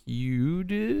think you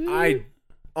did.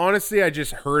 Honestly, I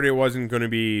just heard it wasn't going to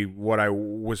be what I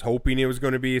was hoping it was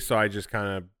going to be, so I just kind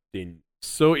of didn't.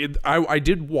 So I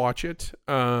did watch it.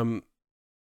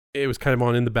 It was kind of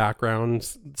on in the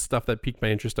background, stuff that piqued my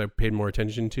interest. I paid more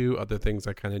attention to. Other things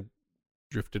I kind of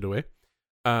drifted away.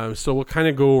 So we'll kind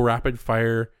of go rapid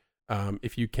fire.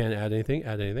 If you can add anything,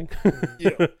 add anything.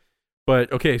 Yeah.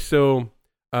 But okay, so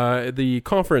the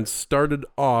conference started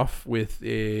off with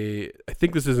I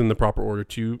think this is in the proper order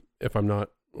too. If I'm not,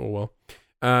 oh well.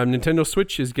 Nintendo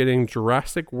Switch is getting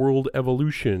Jurassic World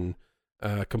Evolution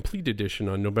Complete Edition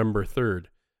on November 3rd.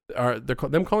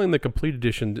 Them calling the Complete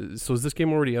Edition. So is this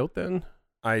game already out then?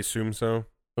 I assume so.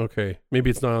 Okay, maybe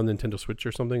it's not on Nintendo Switch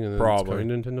or something. And then probably it's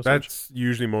coming to Nintendo Switch. That's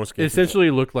usually most games. It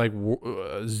essentially looked like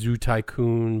Zoo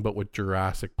Tycoon, but with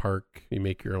Jurassic Park. You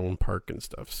make your own park and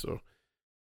stuff. So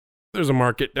there's a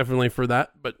market definitely for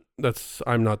that, but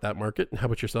I'm not that market. How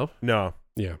about yourself? No.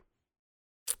 Yeah.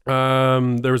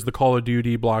 There was the Call of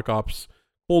Duty Black Ops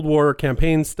Cold War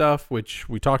campaign stuff, which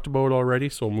we talked about already,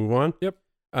 so we'll move on. Yep.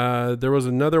 There was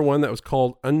another one that was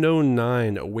called Unknown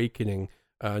 9 Awakening,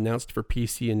 announced for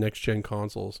PC and next-gen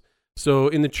consoles. So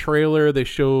in the trailer, they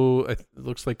show, it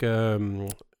looks like someone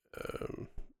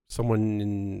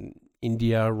in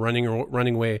India running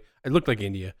away. It looked like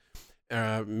India.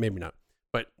 Maybe not,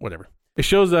 but whatever. It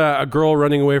shows a girl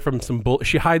running away from some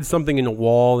she hides something in a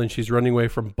wall and she's running away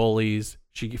from bullies.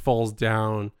 She falls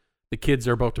down. The kids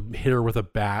are about to hit her with a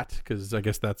bat because I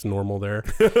guess that's normal there.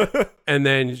 And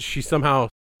then she somehow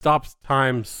stops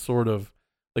time, sort of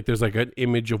like there's like an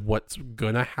image of what's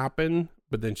gonna happen,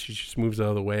 but then she just moves out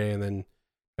of the way and then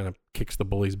kind of kicks the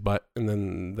bully's butt, and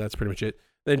then that's pretty much it.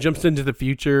 Then jumps into the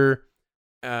future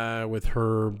with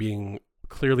her being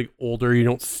clearly older. You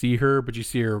don't see her, but you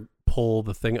see her pull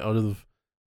the thing out of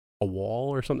a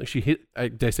wall or something.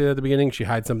 Did I say that at the beginning? She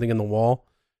hides something in the wall.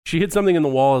 She hid something in the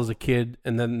wall as a kid,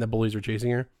 and then the bullies were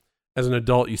chasing her. As an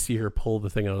adult, you see her pull the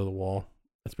thing out of the wall.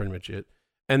 That's pretty much it.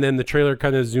 And then the trailer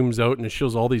kind of zooms out, and it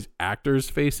shows all these actors'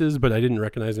 faces, but I didn't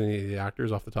recognize any of the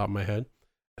actors off the top of my head.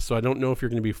 So I don't know if you're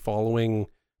going to be following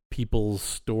people's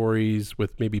stories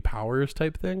with maybe powers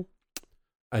type thing.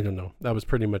 I don't know. That was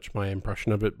pretty much my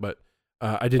impression of it, but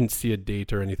I didn't see a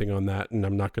date or anything on that, and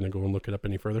I'm not going to go and look it up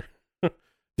any further.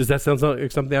 Does that sound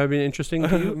like something that would be interesting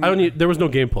to you? There was no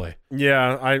gameplay.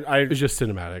 Yeah, It was just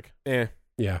cinematic.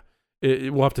 Yeah.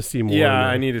 We'll have to see more. Yeah,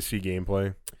 I need to see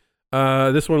gameplay.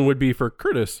 This one would be for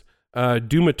Curtis.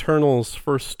 Doom Eternal's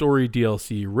first story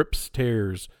DLC rips,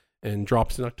 tears, and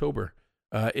drops in October.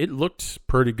 It looked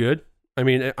pretty good. I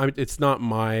mean, it's not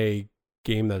my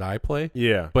game that I play.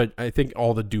 Yeah. But I think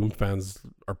all the Doom fans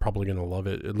are probably going to love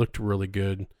it. It looked really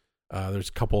good. There's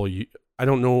a couple I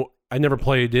don't know. I never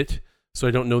played it, so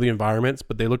I don't know the environments,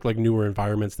 but they look like newer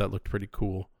environments that looked pretty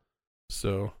cool.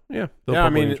 So, yeah. They'll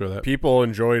probably enjoy that. People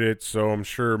enjoyed it, so I'm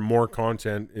sure more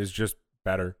content is just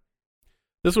better.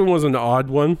 This one was an odd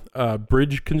one.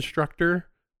 Bridge Constructor,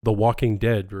 the Walking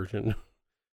Dead version.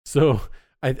 So,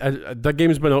 that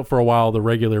game's been out for a while, the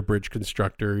regular Bridge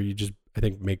Constructor. You just, I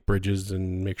think, make bridges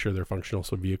and make sure they're functional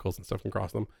so vehicles and stuff can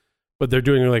cross them. But they're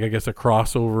doing, like, I guess, a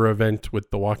crossover event with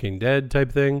the Walking Dead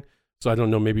type thing. So I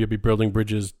don't know, maybe you'll be building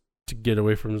bridges to get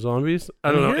away from zombies.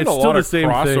 I don't know. It's still the same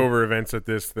crossover events at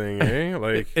this thing, eh?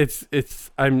 Like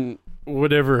I'm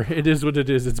whatever. It is what it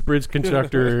is. It's Bridge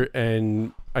Constructor,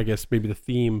 and I guess maybe the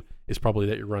theme is probably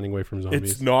that you're running away from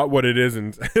zombies. It's not what it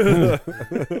isn't.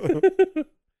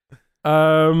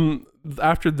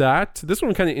 After that, this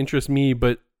one kind of interests me,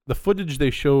 but the footage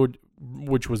they showed,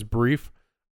 which was brief,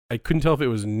 I couldn't tell if it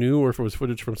was new or if it was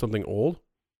footage from something old.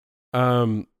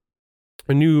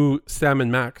 A new Sam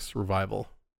and Max revival.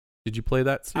 Did you play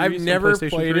that series? I've never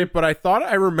played it, but I thought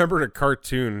I remembered a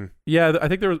cartoon. Yeah, I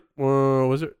think there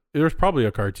was it? There was probably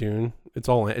a cartoon. It's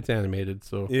animated,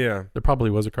 so yeah, there probably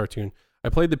was a cartoon. I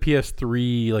played the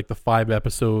PS3, like the 5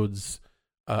 episodes.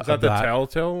 Is that the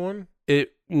Telltale one? I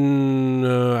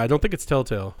don't think it's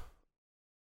Telltale.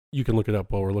 You can look it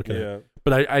up while we're looking at it.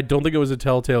 But I don't think it was a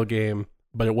Telltale game,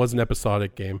 but it was an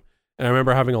episodic game. And I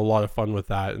remember having a lot of fun with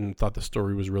that and thought the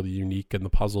story was really unique and the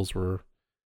puzzles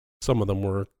some of them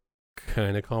were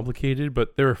kind of complicated,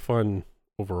 but they were fun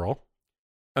overall.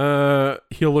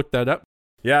 He'll look that up.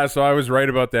 Yeah, so I was right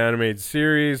about the animated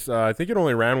series. I think it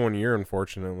only ran 1 year,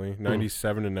 unfortunately,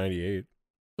 97 to 98.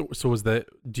 So was that?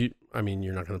 I mean,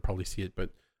 you're not going to probably see it,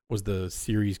 but was the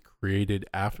series created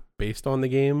based on the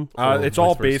game? It's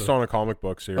all based on a comic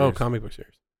book series. Oh, comic book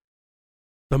series.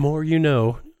 The more you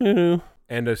know.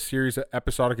 And a series of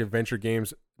episodic adventure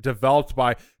games developed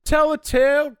by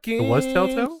Telltale Games. It was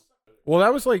Telltale? Well,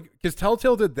 that was like, because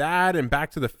Telltale did that and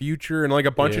Back to the Future and like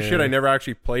a bunch of shit I never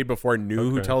actually played before I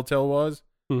knew who Telltale was.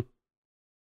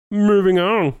 Moving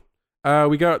on.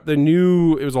 We got the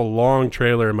new, it was a long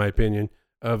trailer in my opinion,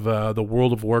 of the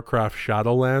World of Warcraft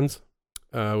Shadowlands,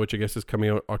 which I guess is coming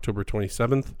out October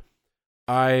 27th.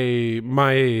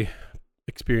 My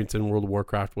experience in World of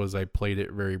Warcraft was I played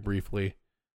it very briefly.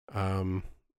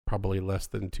 Probably less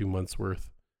than 2 months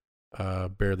worth.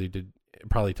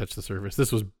 Probably touched the surface.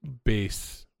 This was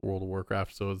base World of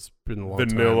Warcraft, so it's been a long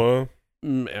Vanilla.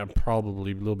 time.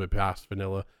 Probably a little bit past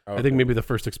vanilla. Okay. I think maybe the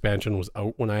first expansion was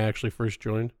out when I actually first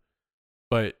joined.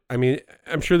 But I mean,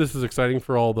 I'm sure this is exciting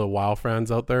for all the WoW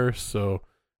fans out there. So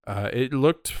it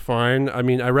looked fine. I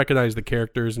mean, I recognize the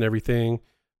characters and everything.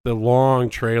 The long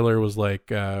trailer was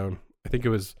like, I think it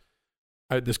was.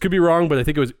 This could be wrong, but I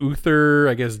think it was Uther,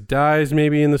 I guess, dies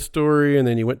maybe in the story, and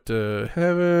then he went to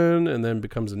heaven, and then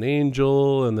becomes an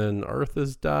angel, and then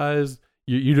Arthas dies.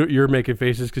 You're making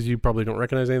faces because you probably don't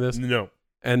recognize any of this. No.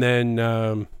 And then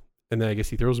I guess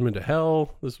he throws him into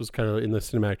hell. This was kind of in the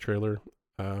cinematic trailer.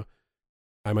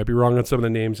 I might be wrong on some of the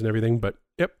names and everything, but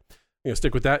yep, I'm gonna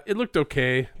stick with that. It looked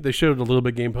okay. They showed a little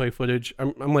bit of gameplay footage.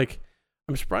 I'm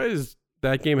surprised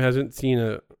that game hasn't seen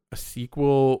a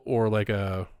sequel or like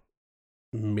a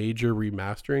major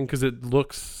remastering, because it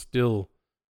looks still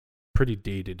pretty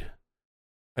dated.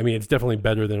 I mean, it's definitely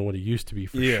better than what it used to be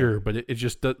for sure, but it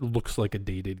just looks like a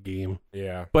dated game.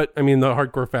 Yeah. But I mean, the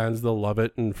hardcore fans, they'll love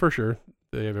it, and for sure,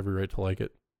 they have every right to like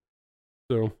it.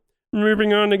 So,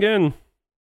 moving on again.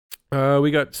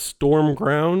 We got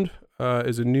Stormground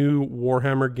is a new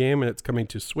Warhammer game, and it's coming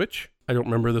to Switch. I don't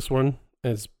remember this one.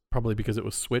 And it's probably because it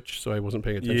was Switch, so I wasn't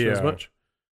paying attention as much.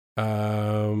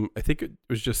 I think it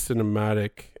was just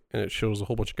cinematic, and it shows a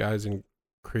whole bunch of guys in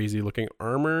crazy looking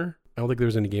armor. I don't think there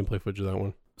was any gameplay footage of that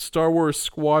one. Star Wars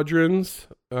Squadrons.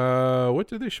 What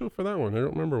did they show for that one? I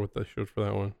don't remember what they showed for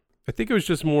that one. I think it was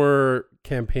just more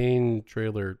campaign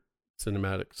trailer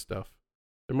cinematic stuff.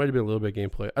 There might have been a little bit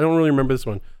of gameplay. I don't really remember this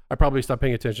one. I probably stopped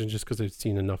paying attention just because I've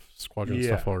seen enough Squadron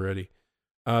stuff already.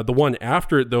 The one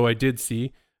after it, though, I did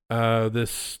see.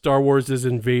 This Star Wars is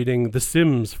invading The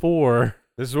Sims 4.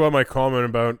 This is what my comment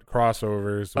about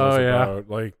crossovers was about.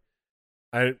 Like,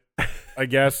 I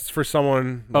guess it's for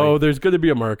someone. Like, there's going to be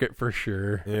a market for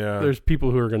sure. Yeah. There's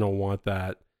people who are going to want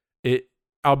that.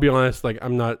 I'll be honest, like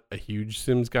I'm not a huge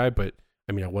Sims guy, but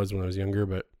I mean I was when I was younger,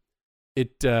 but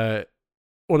it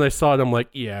when I saw it, I'm like,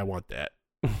 yeah, I want that.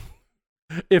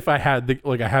 If I had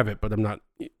I have it, but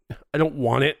I don't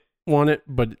want it,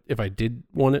 but if I did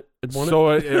want it, I'd want it. So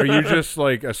are you just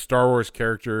like a Star Wars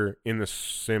character in the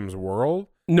Sims world?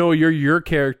 No, you're your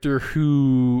character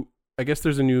who, I guess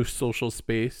there's a new social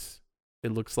space,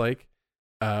 it looks like,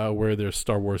 where there's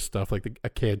Star Wars stuff, like a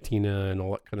cantina and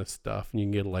all that kind of stuff, and you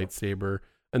can get a lightsaber,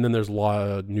 and then there's a lot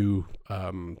of new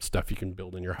stuff you can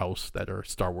build in your house that are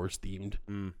Star Wars themed.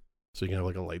 So you can have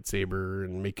like a lightsaber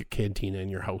and make a cantina in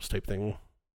your house type thing.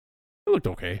 It looked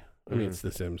okay. I mean, it's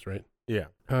The Sims, right? Yeah.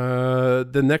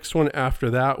 The next one after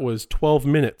that was 12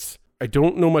 Minutes. I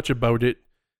don't know much about it.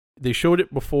 They showed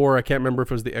it before. I can't remember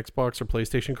if it was the Xbox or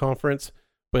PlayStation conference,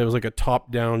 but it was like a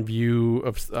top-down view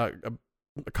of a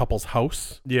couple's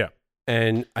house. Yeah.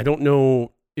 And I don't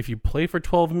know if you play for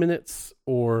 12 minutes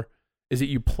or is it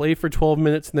you play for 12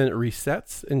 minutes and then it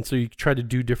resets? And so you try to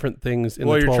do different things in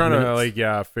the 12 minutes. Well, you're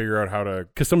trying to figure out how to...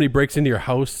 Because somebody breaks into your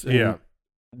house and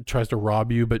tries to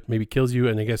rob you, but maybe kills you.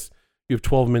 And I guess you have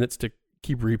 12 minutes to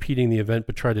keep repeating the event,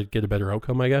 but try to get a better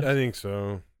outcome, I guess. I think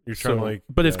so. You're trying to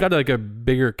But it's got like a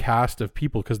bigger cast of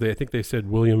people because I think they said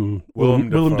Willem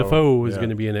Dafoe was going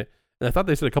to be in it. And I thought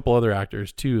they said a couple other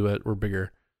actors too that were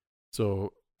bigger.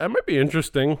 So that might be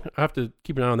interesting. I have to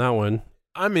keep an eye on that one.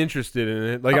 I'm interested in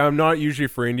it. Like I'm not usually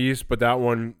for indies, but that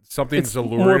one, something's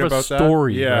alluring more of about a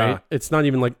story, that. Yeah. Right? It's not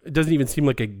even like, it doesn't even seem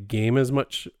like a game as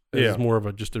much. It's more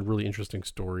of just a really interesting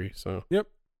story. So yep.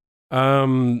 I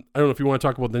don't know if you want to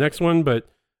talk about the next one, but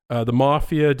the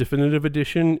Mafia Definitive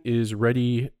Edition is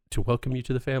ready to welcome you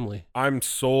to the family. I'm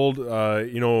sold.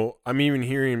 I'm even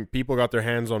hearing people got their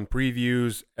hands on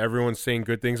previews. Everyone's saying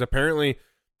good things. Apparently,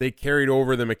 they carried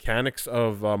over the mechanics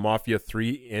of Mafia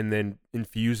 3 and then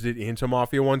infused it into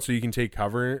Mafia 1 so you can take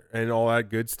cover and all that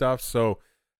good stuff. So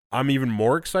I'm even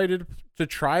more excited to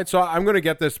try it. So I'm going to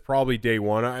get this probably day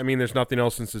one. I mean, there's nothing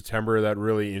else in September that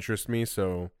really interests me,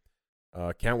 so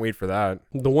can't wait for that.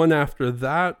 The one after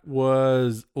that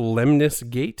was Lemnis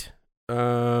Gate.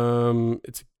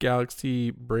 It's a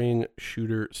galaxy brain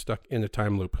shooter stuck in a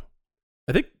time loop.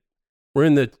 I think we're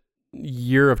in the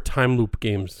year of time loop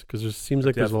games because it seems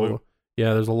like there's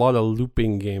a lot of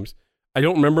looping games. I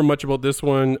don't remember much about this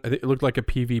one. I think it looked like a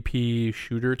PvP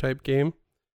shooter type game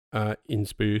in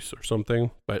space or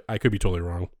something, but I could be totally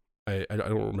wrong. I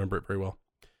don't remember it very well.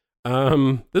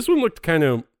 This one looked kind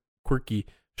of quirky.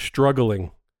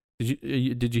 Struggling.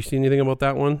 Did you see anything about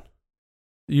that one?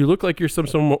 You look like you're some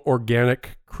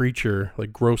organic creature,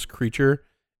 like gross creature,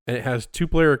 and it has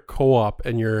 2-player co-op,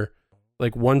 and you're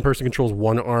like one person controls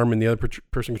one arm and the other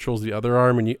person controls the other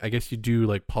arm, and I guess you do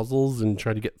like puzzles and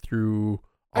try to get through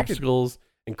obstacles,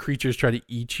 and creatures try to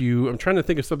eat you. I'm trying to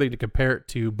think of something to compare it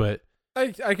to, but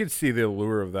I could see the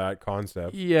allure of that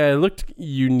concept. Yeah, it looked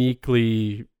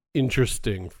uniquely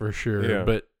interesting for sure,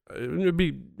 but it'd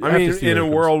be. I mean, in a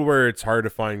world where it's hard to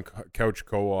find couch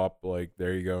co-op, like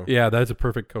there you go. Yeah, that's a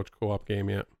perfect couch co-op game.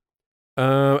 Yeah.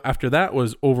 After that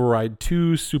was Override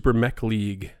 2 Super Mech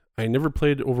League. I never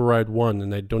played Override 1,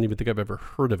 and I don't even think I've ever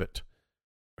heard of it.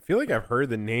 I feel like I've heard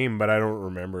the name, but I don't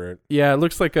remember it. Yeah, it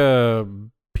looks like a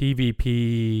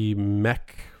PvP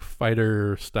mech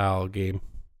fighter style game.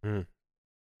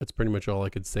 That's pretty much all I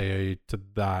could say to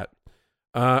that.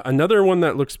 Another one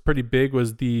that looks pretty big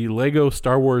was the Lego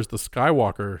Star Wars The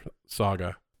Skywalker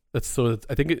Saga. I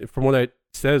think from what it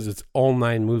says, it's all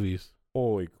 9 movies.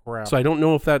 Holy crap. So I don't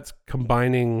know if that's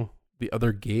combining the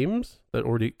other games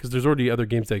because there's already other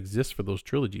games that exist for those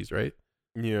trilogies, right?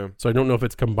 Yeah. So I don't know if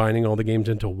it's combining all the games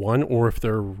into one or if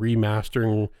they're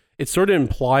remastering. It's sort of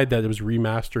implied that it was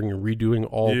remastering and redoing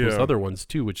all those other ones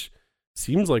too, which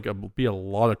seems like it would be a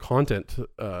lot of content,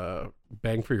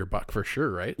 bang for your buck for sure,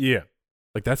 right? Yeah.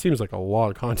 Like that seems like a lot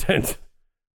of content.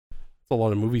 It's a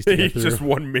lot of movies to get through. Just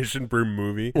one mission per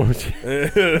movie.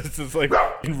 It's just like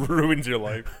it ruins your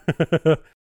life.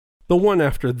 The one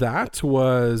after that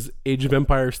was Age of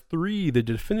Empires 3, the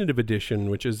definitive edition,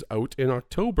 which is out in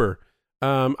October.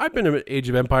 I've been in Age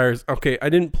of Empires. Okay, I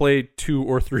didn't play 2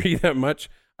 or 3 that much.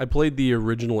 I played the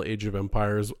original Age of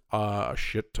Empires a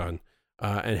shit ton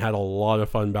and had a lot of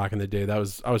fun back in the day. I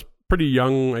was pretty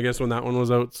young, I guess, when that one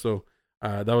was out, so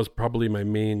that was probably my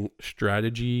main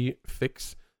strategy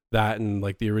fix. That and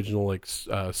like the original like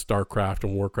StarCraft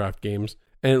and Warcraft games.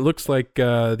 And it looks like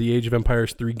the Age of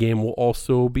Empires 3 game will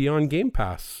also be on Game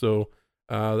Pass. So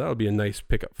that'll be a nice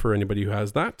pickup for anybody who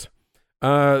has that.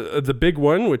 The big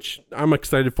one, which I'm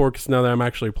excited for because now that I'm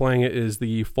actually playing it, is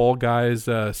the Fall Guys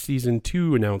Season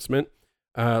 2 announcement.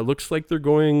 Looks like they're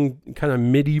going kind of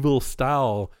medieval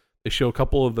style. They show a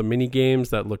couple of the mini games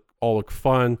that look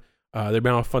fun. The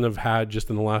amount of fun I've had just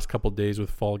in the last couple of days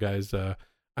with Fall Guys,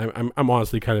 I'm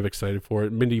honestly kind of excited for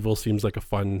it. Medieval seems like a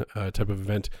fun type of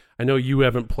event. I know you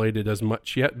haven't played it as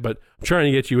much yet, but I'm trying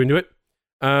to get you into it.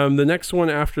 The next one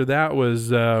after that was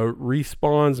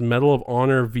Respawn's Medal of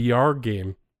Honor VR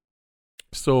game.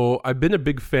 So I've been a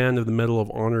big fan of the Medal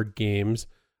of Honor games.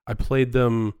 I played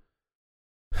them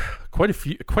quite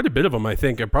a bit of them. I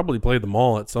think I probably played them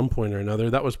all at some point or another.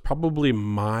 That was probably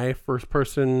my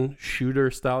first-person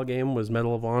shooter style game was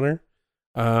Medal of Honor.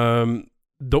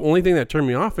 The only thing that turned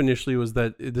me off initially was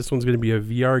that this one's going to be a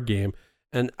VR game,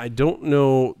 and I don't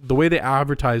know the way they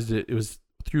advertised it. It was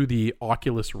through the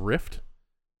Oculus Rift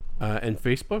and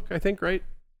Facebook, I think. Right?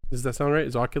 Does that sound right?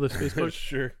 Is Oculus Facebook?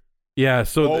 Sure. Yeah.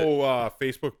 So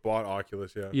Facebook bought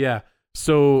Oculus. Yeah. Yeah.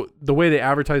 So the way they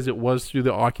advertised it was through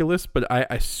the Oculus, but I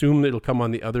assume it'll come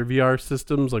on the other VR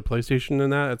systems like PlayStation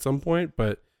and that at some point.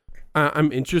 But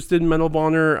I'm interested in Medal of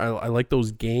Honor. I like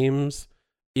those games.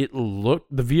 The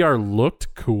VR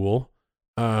looked cool.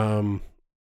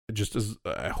 Just as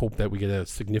I hope that we get a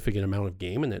significant amount of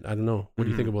game in it. I don't know. What do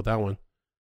you think about that one?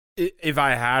 If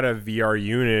I had a VR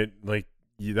unit, like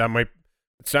that might.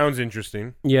 It sounds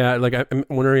interesting. Yeah, like I'm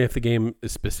wondering if the game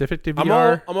is specific to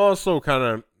VR. I'm also kind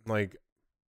of like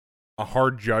a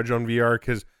hard judge on VR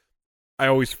because I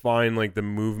always find like the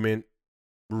movement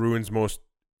ruins most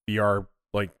VR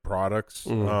like products.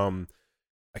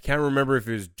 I can't remember if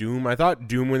it was Doom. I thought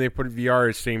Doom when they put VR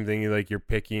is same thing. Like you're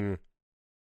picking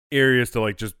areas to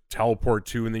like just teleport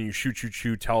to, and then you shoot,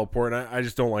 teleport. And I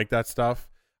just don't like that stuff.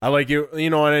 I like it,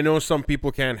 and I know some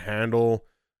people can't handle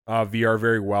VR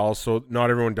very well, so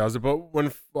not everyone does it. But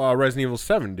when Resident Evil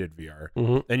 7 did VR,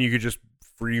 and you could just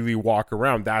freely walk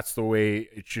around, that's the way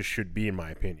it just should be, in my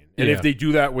opinion. And if they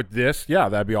do that with this,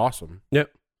 that'd be awesome.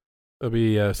 Yep, that'll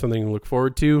be something to look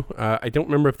forward to. I don't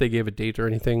remember if they gave a date or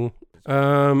anything.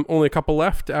 Only a couple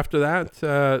left after that.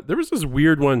 There was this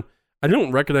weird one. I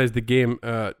don't recognize the game.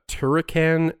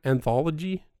 Turrican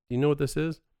Anthology. Do you know what this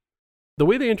is? The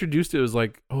way they introduced it was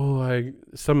like, I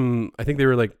think they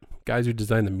were like guys who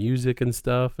designed the music and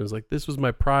stuff. It was like, this was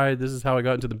my pride. This is how I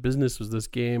got into the business, was this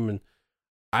game. And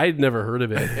I'd never heard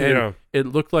of it. And it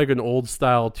looked like an old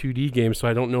style 2D game. So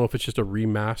I don't know if it's just a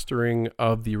remastering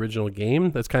of the original game.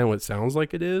 That's kind of what it sounds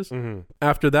like it is.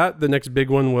 After that, the next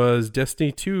big one was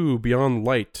Destiny 2 Beyond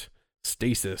Light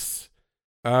Stasis.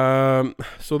 So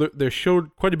they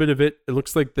showed quite a bit of it. It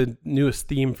looks like the newest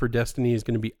theme for Destiny is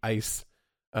going to be ice.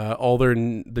 All the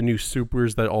new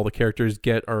supers that all the characters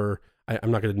get are,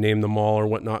 I'm not going to name them all or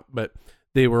whatnot, but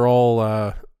they were all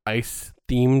ice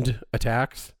themed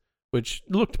attacks, which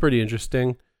looked pretty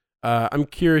interesting. I'm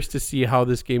curious to see how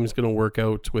this game is going to work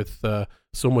out with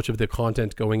so much of the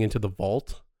content going into the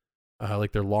vault.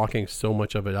 Like they're locking so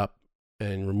much of it up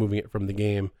and removing it from the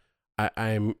game.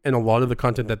 And a lot of the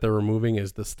content that they're removing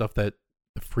is the stuff that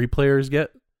the free players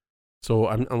get. So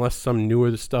unless some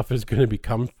newer stuff is going to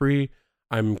become free,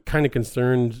 I'm kind of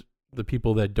concerned the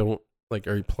people that don't like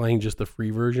are playing just the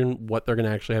free version, what they're going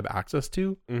to actually have access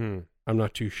to. I'm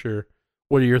not too sure.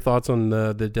 What are your thoughts on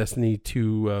the Destiny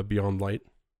 2 Beyond Light?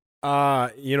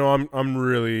 I've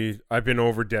been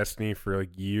over Destiny for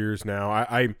like years now.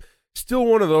 I'm still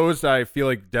one of those that I feel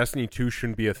like Destiny 2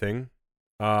 shouldn't be a thing.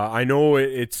 I know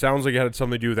it sounds like it had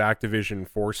something to do with Activision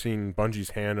forcing Bungie's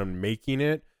hand on making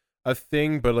it a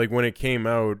thing, but like when it came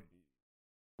out,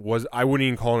 I wouldn't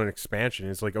even call it an expansion.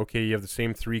 It's like, okay, you have the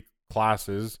same 3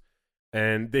 classes,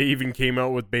 and they even came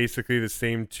out with basically the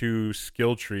same 2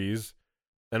 skill trees.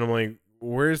 And I'm like,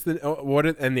 where's and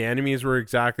the enemies were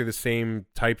exactly the same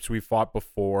types we fought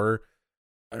before.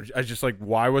 I just like,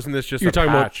 why wasn't this just a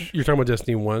patch? You're talking about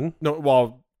Destiny 1? No,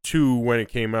 well, 2 when it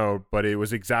came out, but it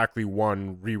was exactly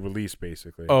 1 re-release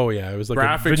basically. Oh yeah, it was like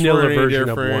graphics a vanilla were version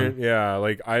different. of 1. Yeah,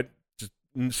 like I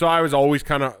was always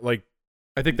kind of like,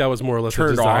 I think that was more or less a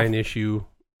design issue.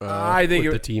 I think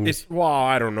with the teams.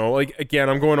 I don't know. Like again,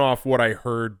 I'm going off what I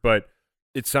heard, but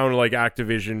it sounded like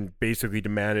Activision basically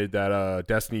demanded that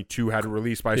Destiny 2 had to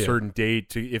release by a certain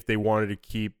date if they wanted to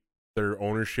keep their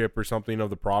ownership or something of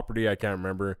the property. I can't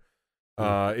remember.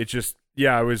 It just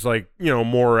it was like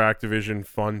more Activision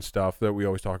fun stuff that we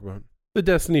always talk about. The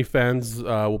Destiny fans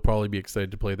will probably be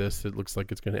excited to play this. It looks like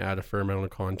it's going to add a fair amount of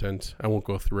content. I won't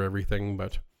go through everything,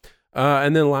 but.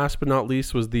 And then last but not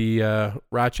least was the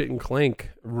Ratchet and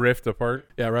Clank Rift Apart.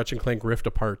 Yeah, Ratchet and Clank Rift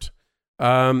Apart.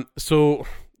 So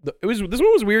this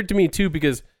one was weird to me too,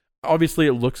 because obviously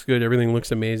it looks good, everything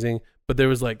looks amazing, but there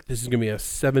was like, this is gonna be a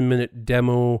 7-minute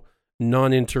demo,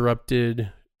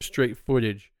 non-interrupted, straight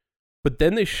footage. But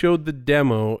then they showed the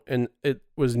demo, and it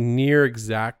was near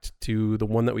exact to the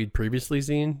one that we'd previously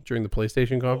seen during the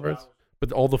PlayStation conference.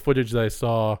 But all the footage that I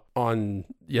saw on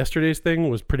yesterday's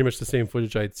thing was pretty much the same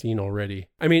footage I'd seen already.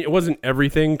 I mean, it wasn't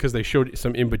everything because they showed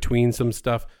some in between some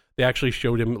stuff. They actually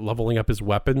showed him leveling up his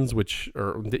weapons,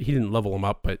 or he didn't level them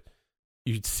up, but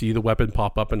you'd see the weapon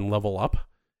pop up and level up.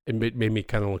 It made me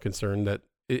kind of a little concerned that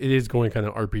it is going kind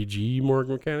of RPG more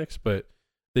mechanics, but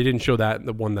they didn't show that in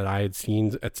the one that I had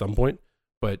seen at some point.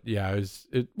 But yeah,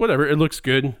 whatever. It looks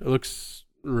good. It looks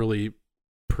really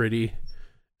pretty,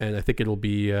 and I think it'll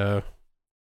be a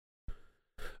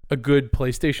good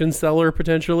PlayStation seller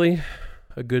potentially,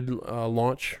 a good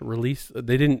launch release.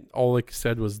 They didn't. All they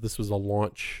said was this was a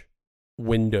launch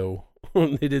window.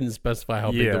 They didn't specify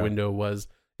how big the window was.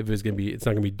 If it was gonna be, it's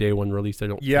not gonna be day one release. I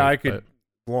don't. Yeah, think,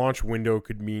 launch window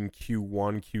could mean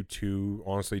Q1, Q2.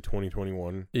 Honestly,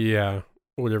 2021. Yeah,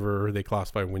 whatever they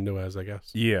classify window as, I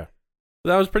guess. Yeah.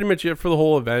 That was pretty much it for the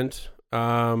whole event.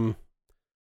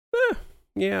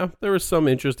 Yeah, there was some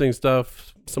interesting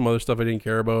stuff, some other stuff I didn't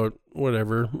care about.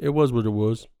 Whatever. It was what it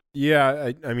was.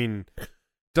 Yeah, I mean,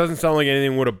 doesn't sound like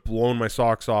anything would have blown my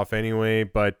socks off anyway,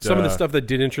 but some of the stuff that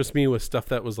did interest me was stuff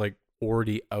that was like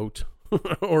already out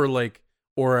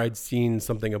or I'd seen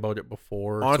something about it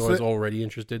before, honestly, so I was already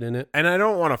interested in it. And I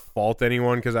don't want to fault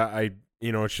anyone because I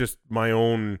it's just my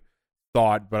own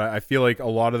thought, but I feel like a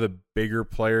lot of the bigger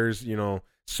players, Sony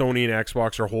and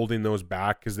Xbox are holding those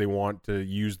back because they want to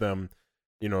use them,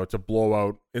 to blow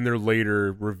out in their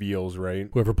later reveals, right?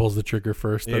 Whoever pulls the trigger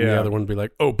first, then the other one would be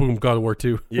like, oh, boom, God of War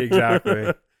 2. Yeah,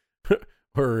 exactly.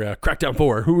 Or Crackdown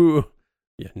 4. Ooh.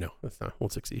 Yeah, no, that's not,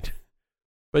 won't succeed.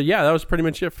 But yeah, that was pretty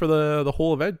much it for the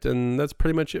whole event, and that's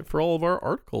pretty much it for all of our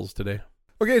articles today.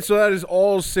 Okay, so that is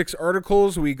all 6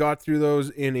 articles. We got through those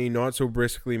in a not so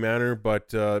briskly manner,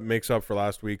 but makes up for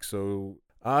last week. So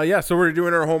so we're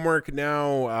doing our homework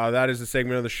now. That is the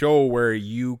segment of the show where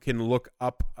you can look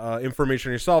up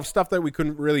information yourself, stuff that we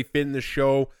couldn't really fit in the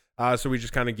show. So we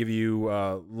just kind of give you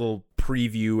a little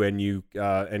preview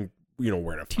and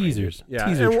where to find teasers. It. Yeah,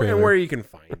 teaser and where you can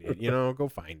find it. Go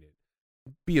find it.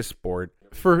 Be a sport.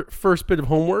 For first bit of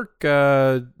homework,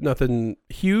 nothing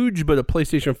huge, but a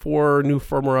PlayStation 4 new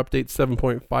firmware update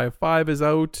 7.55 is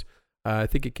out. I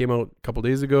think it came out a couple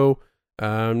days ago.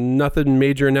 Nothing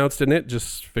major announced in it,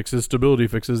 just stability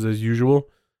fixes as usual.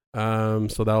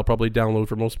 So that'll probably download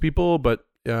for most people, but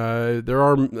there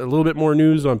are a little bit more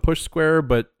news on Push Square,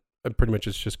 but pretty much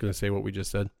it's just going to say what we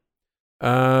just said.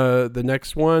 The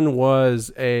next one was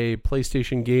a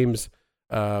PlayStation Games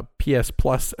PS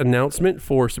Plus announcement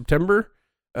for September.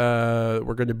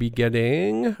 We're going to be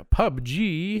getting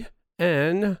PUBG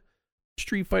and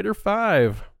Street Fighter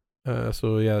 5.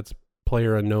 So yeah, it's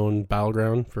Player Unknown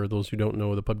Battleground for those who don't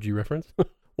know the PUBG reference.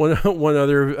 One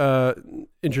other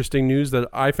interesting news that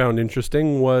I found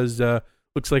interesting was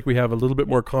looks like we have a little bit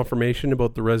more confirmation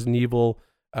about the Resident Evil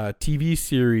TV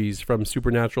series from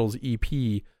Supernatural's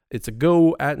EP. It's a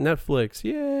go at Netflix.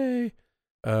 Yay!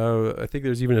 I think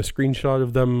there's even a screenshot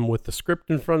of them with the script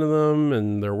in front of them,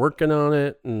 and they're working on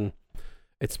it. And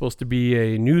it's supposed to be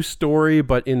a new story,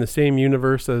 but in the same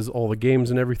universe as all the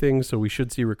games and everything. So we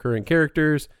should see recurring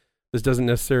characters. This doesn't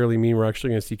necessarily mean we're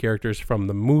actually going to see characters from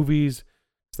the movies.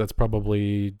 So that's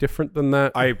probably different than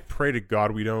that. I pray to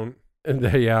God we don't. And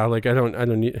yeah, I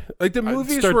don't need the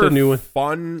movies were the new one.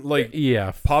 Fun,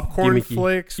 popcorn gimmicky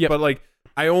flicks, but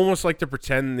I almost like to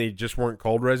pretend they just weren't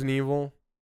called Resident Evil.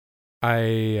 I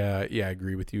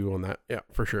agree with you on that. Yeah,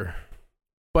 for sure.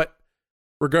 But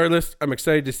regardless, I'm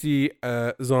excited to see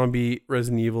zombie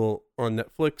Resident Evil on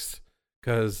Netflix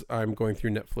because I'm going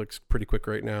through Netflix pretty quick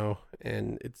right now,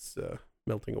 and it's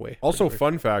melting away. Also,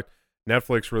 fun fact,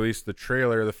 Netflix released the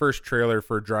first trailer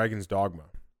for Dragon's Dogma.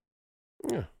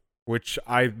 Yeah. Which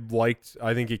I liked.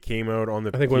 I think it came out on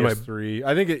the PS3.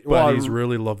 I think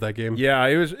really love that game. Yeah,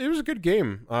 it was a good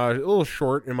game. A little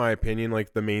short in my opinion.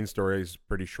 Like the main story is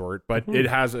pretty short, but it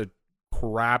has a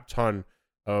crap ton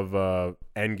of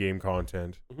end game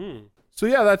content. Mm-hmm. So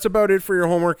yeah, that's about it for your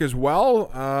homework as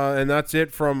well. And that's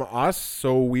it from us.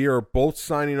 So we are both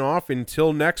signing off.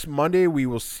 Until next Monday, we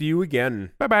will see you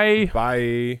again. Bye-bye.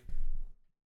 Bye.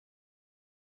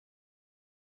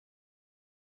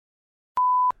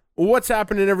 What's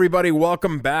happening, everybody?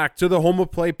 Welcome back to the Home of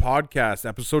Play podcast,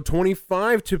 episode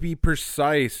 25 to be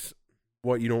precise.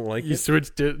 What, you don't like you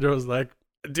switched it. It was like,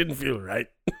 it didn't feel right.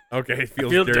 Okay, it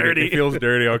feels dirty. It feels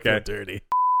dirty. Okay. Dirty.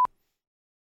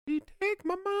 She take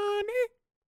my money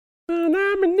when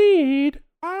I'm in need.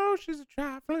 Oh, she's a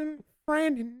trifling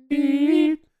friend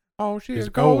indeed. Oh, she's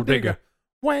a gold digger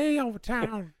way over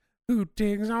town. Who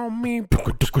digs on me?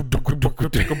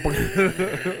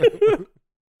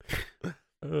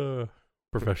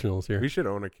 Professionals here. We should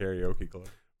own a karaoke club.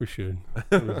 We should.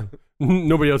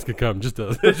 Nobody else can come, just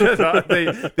us.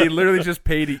 They literally just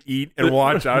pay to eat and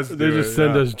watch us. They just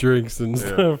send us drinks and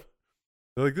stuff.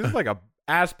 They're like, this is like a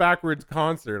ass backwards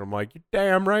concert. I'm like, you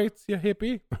damn right, you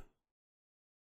hippie.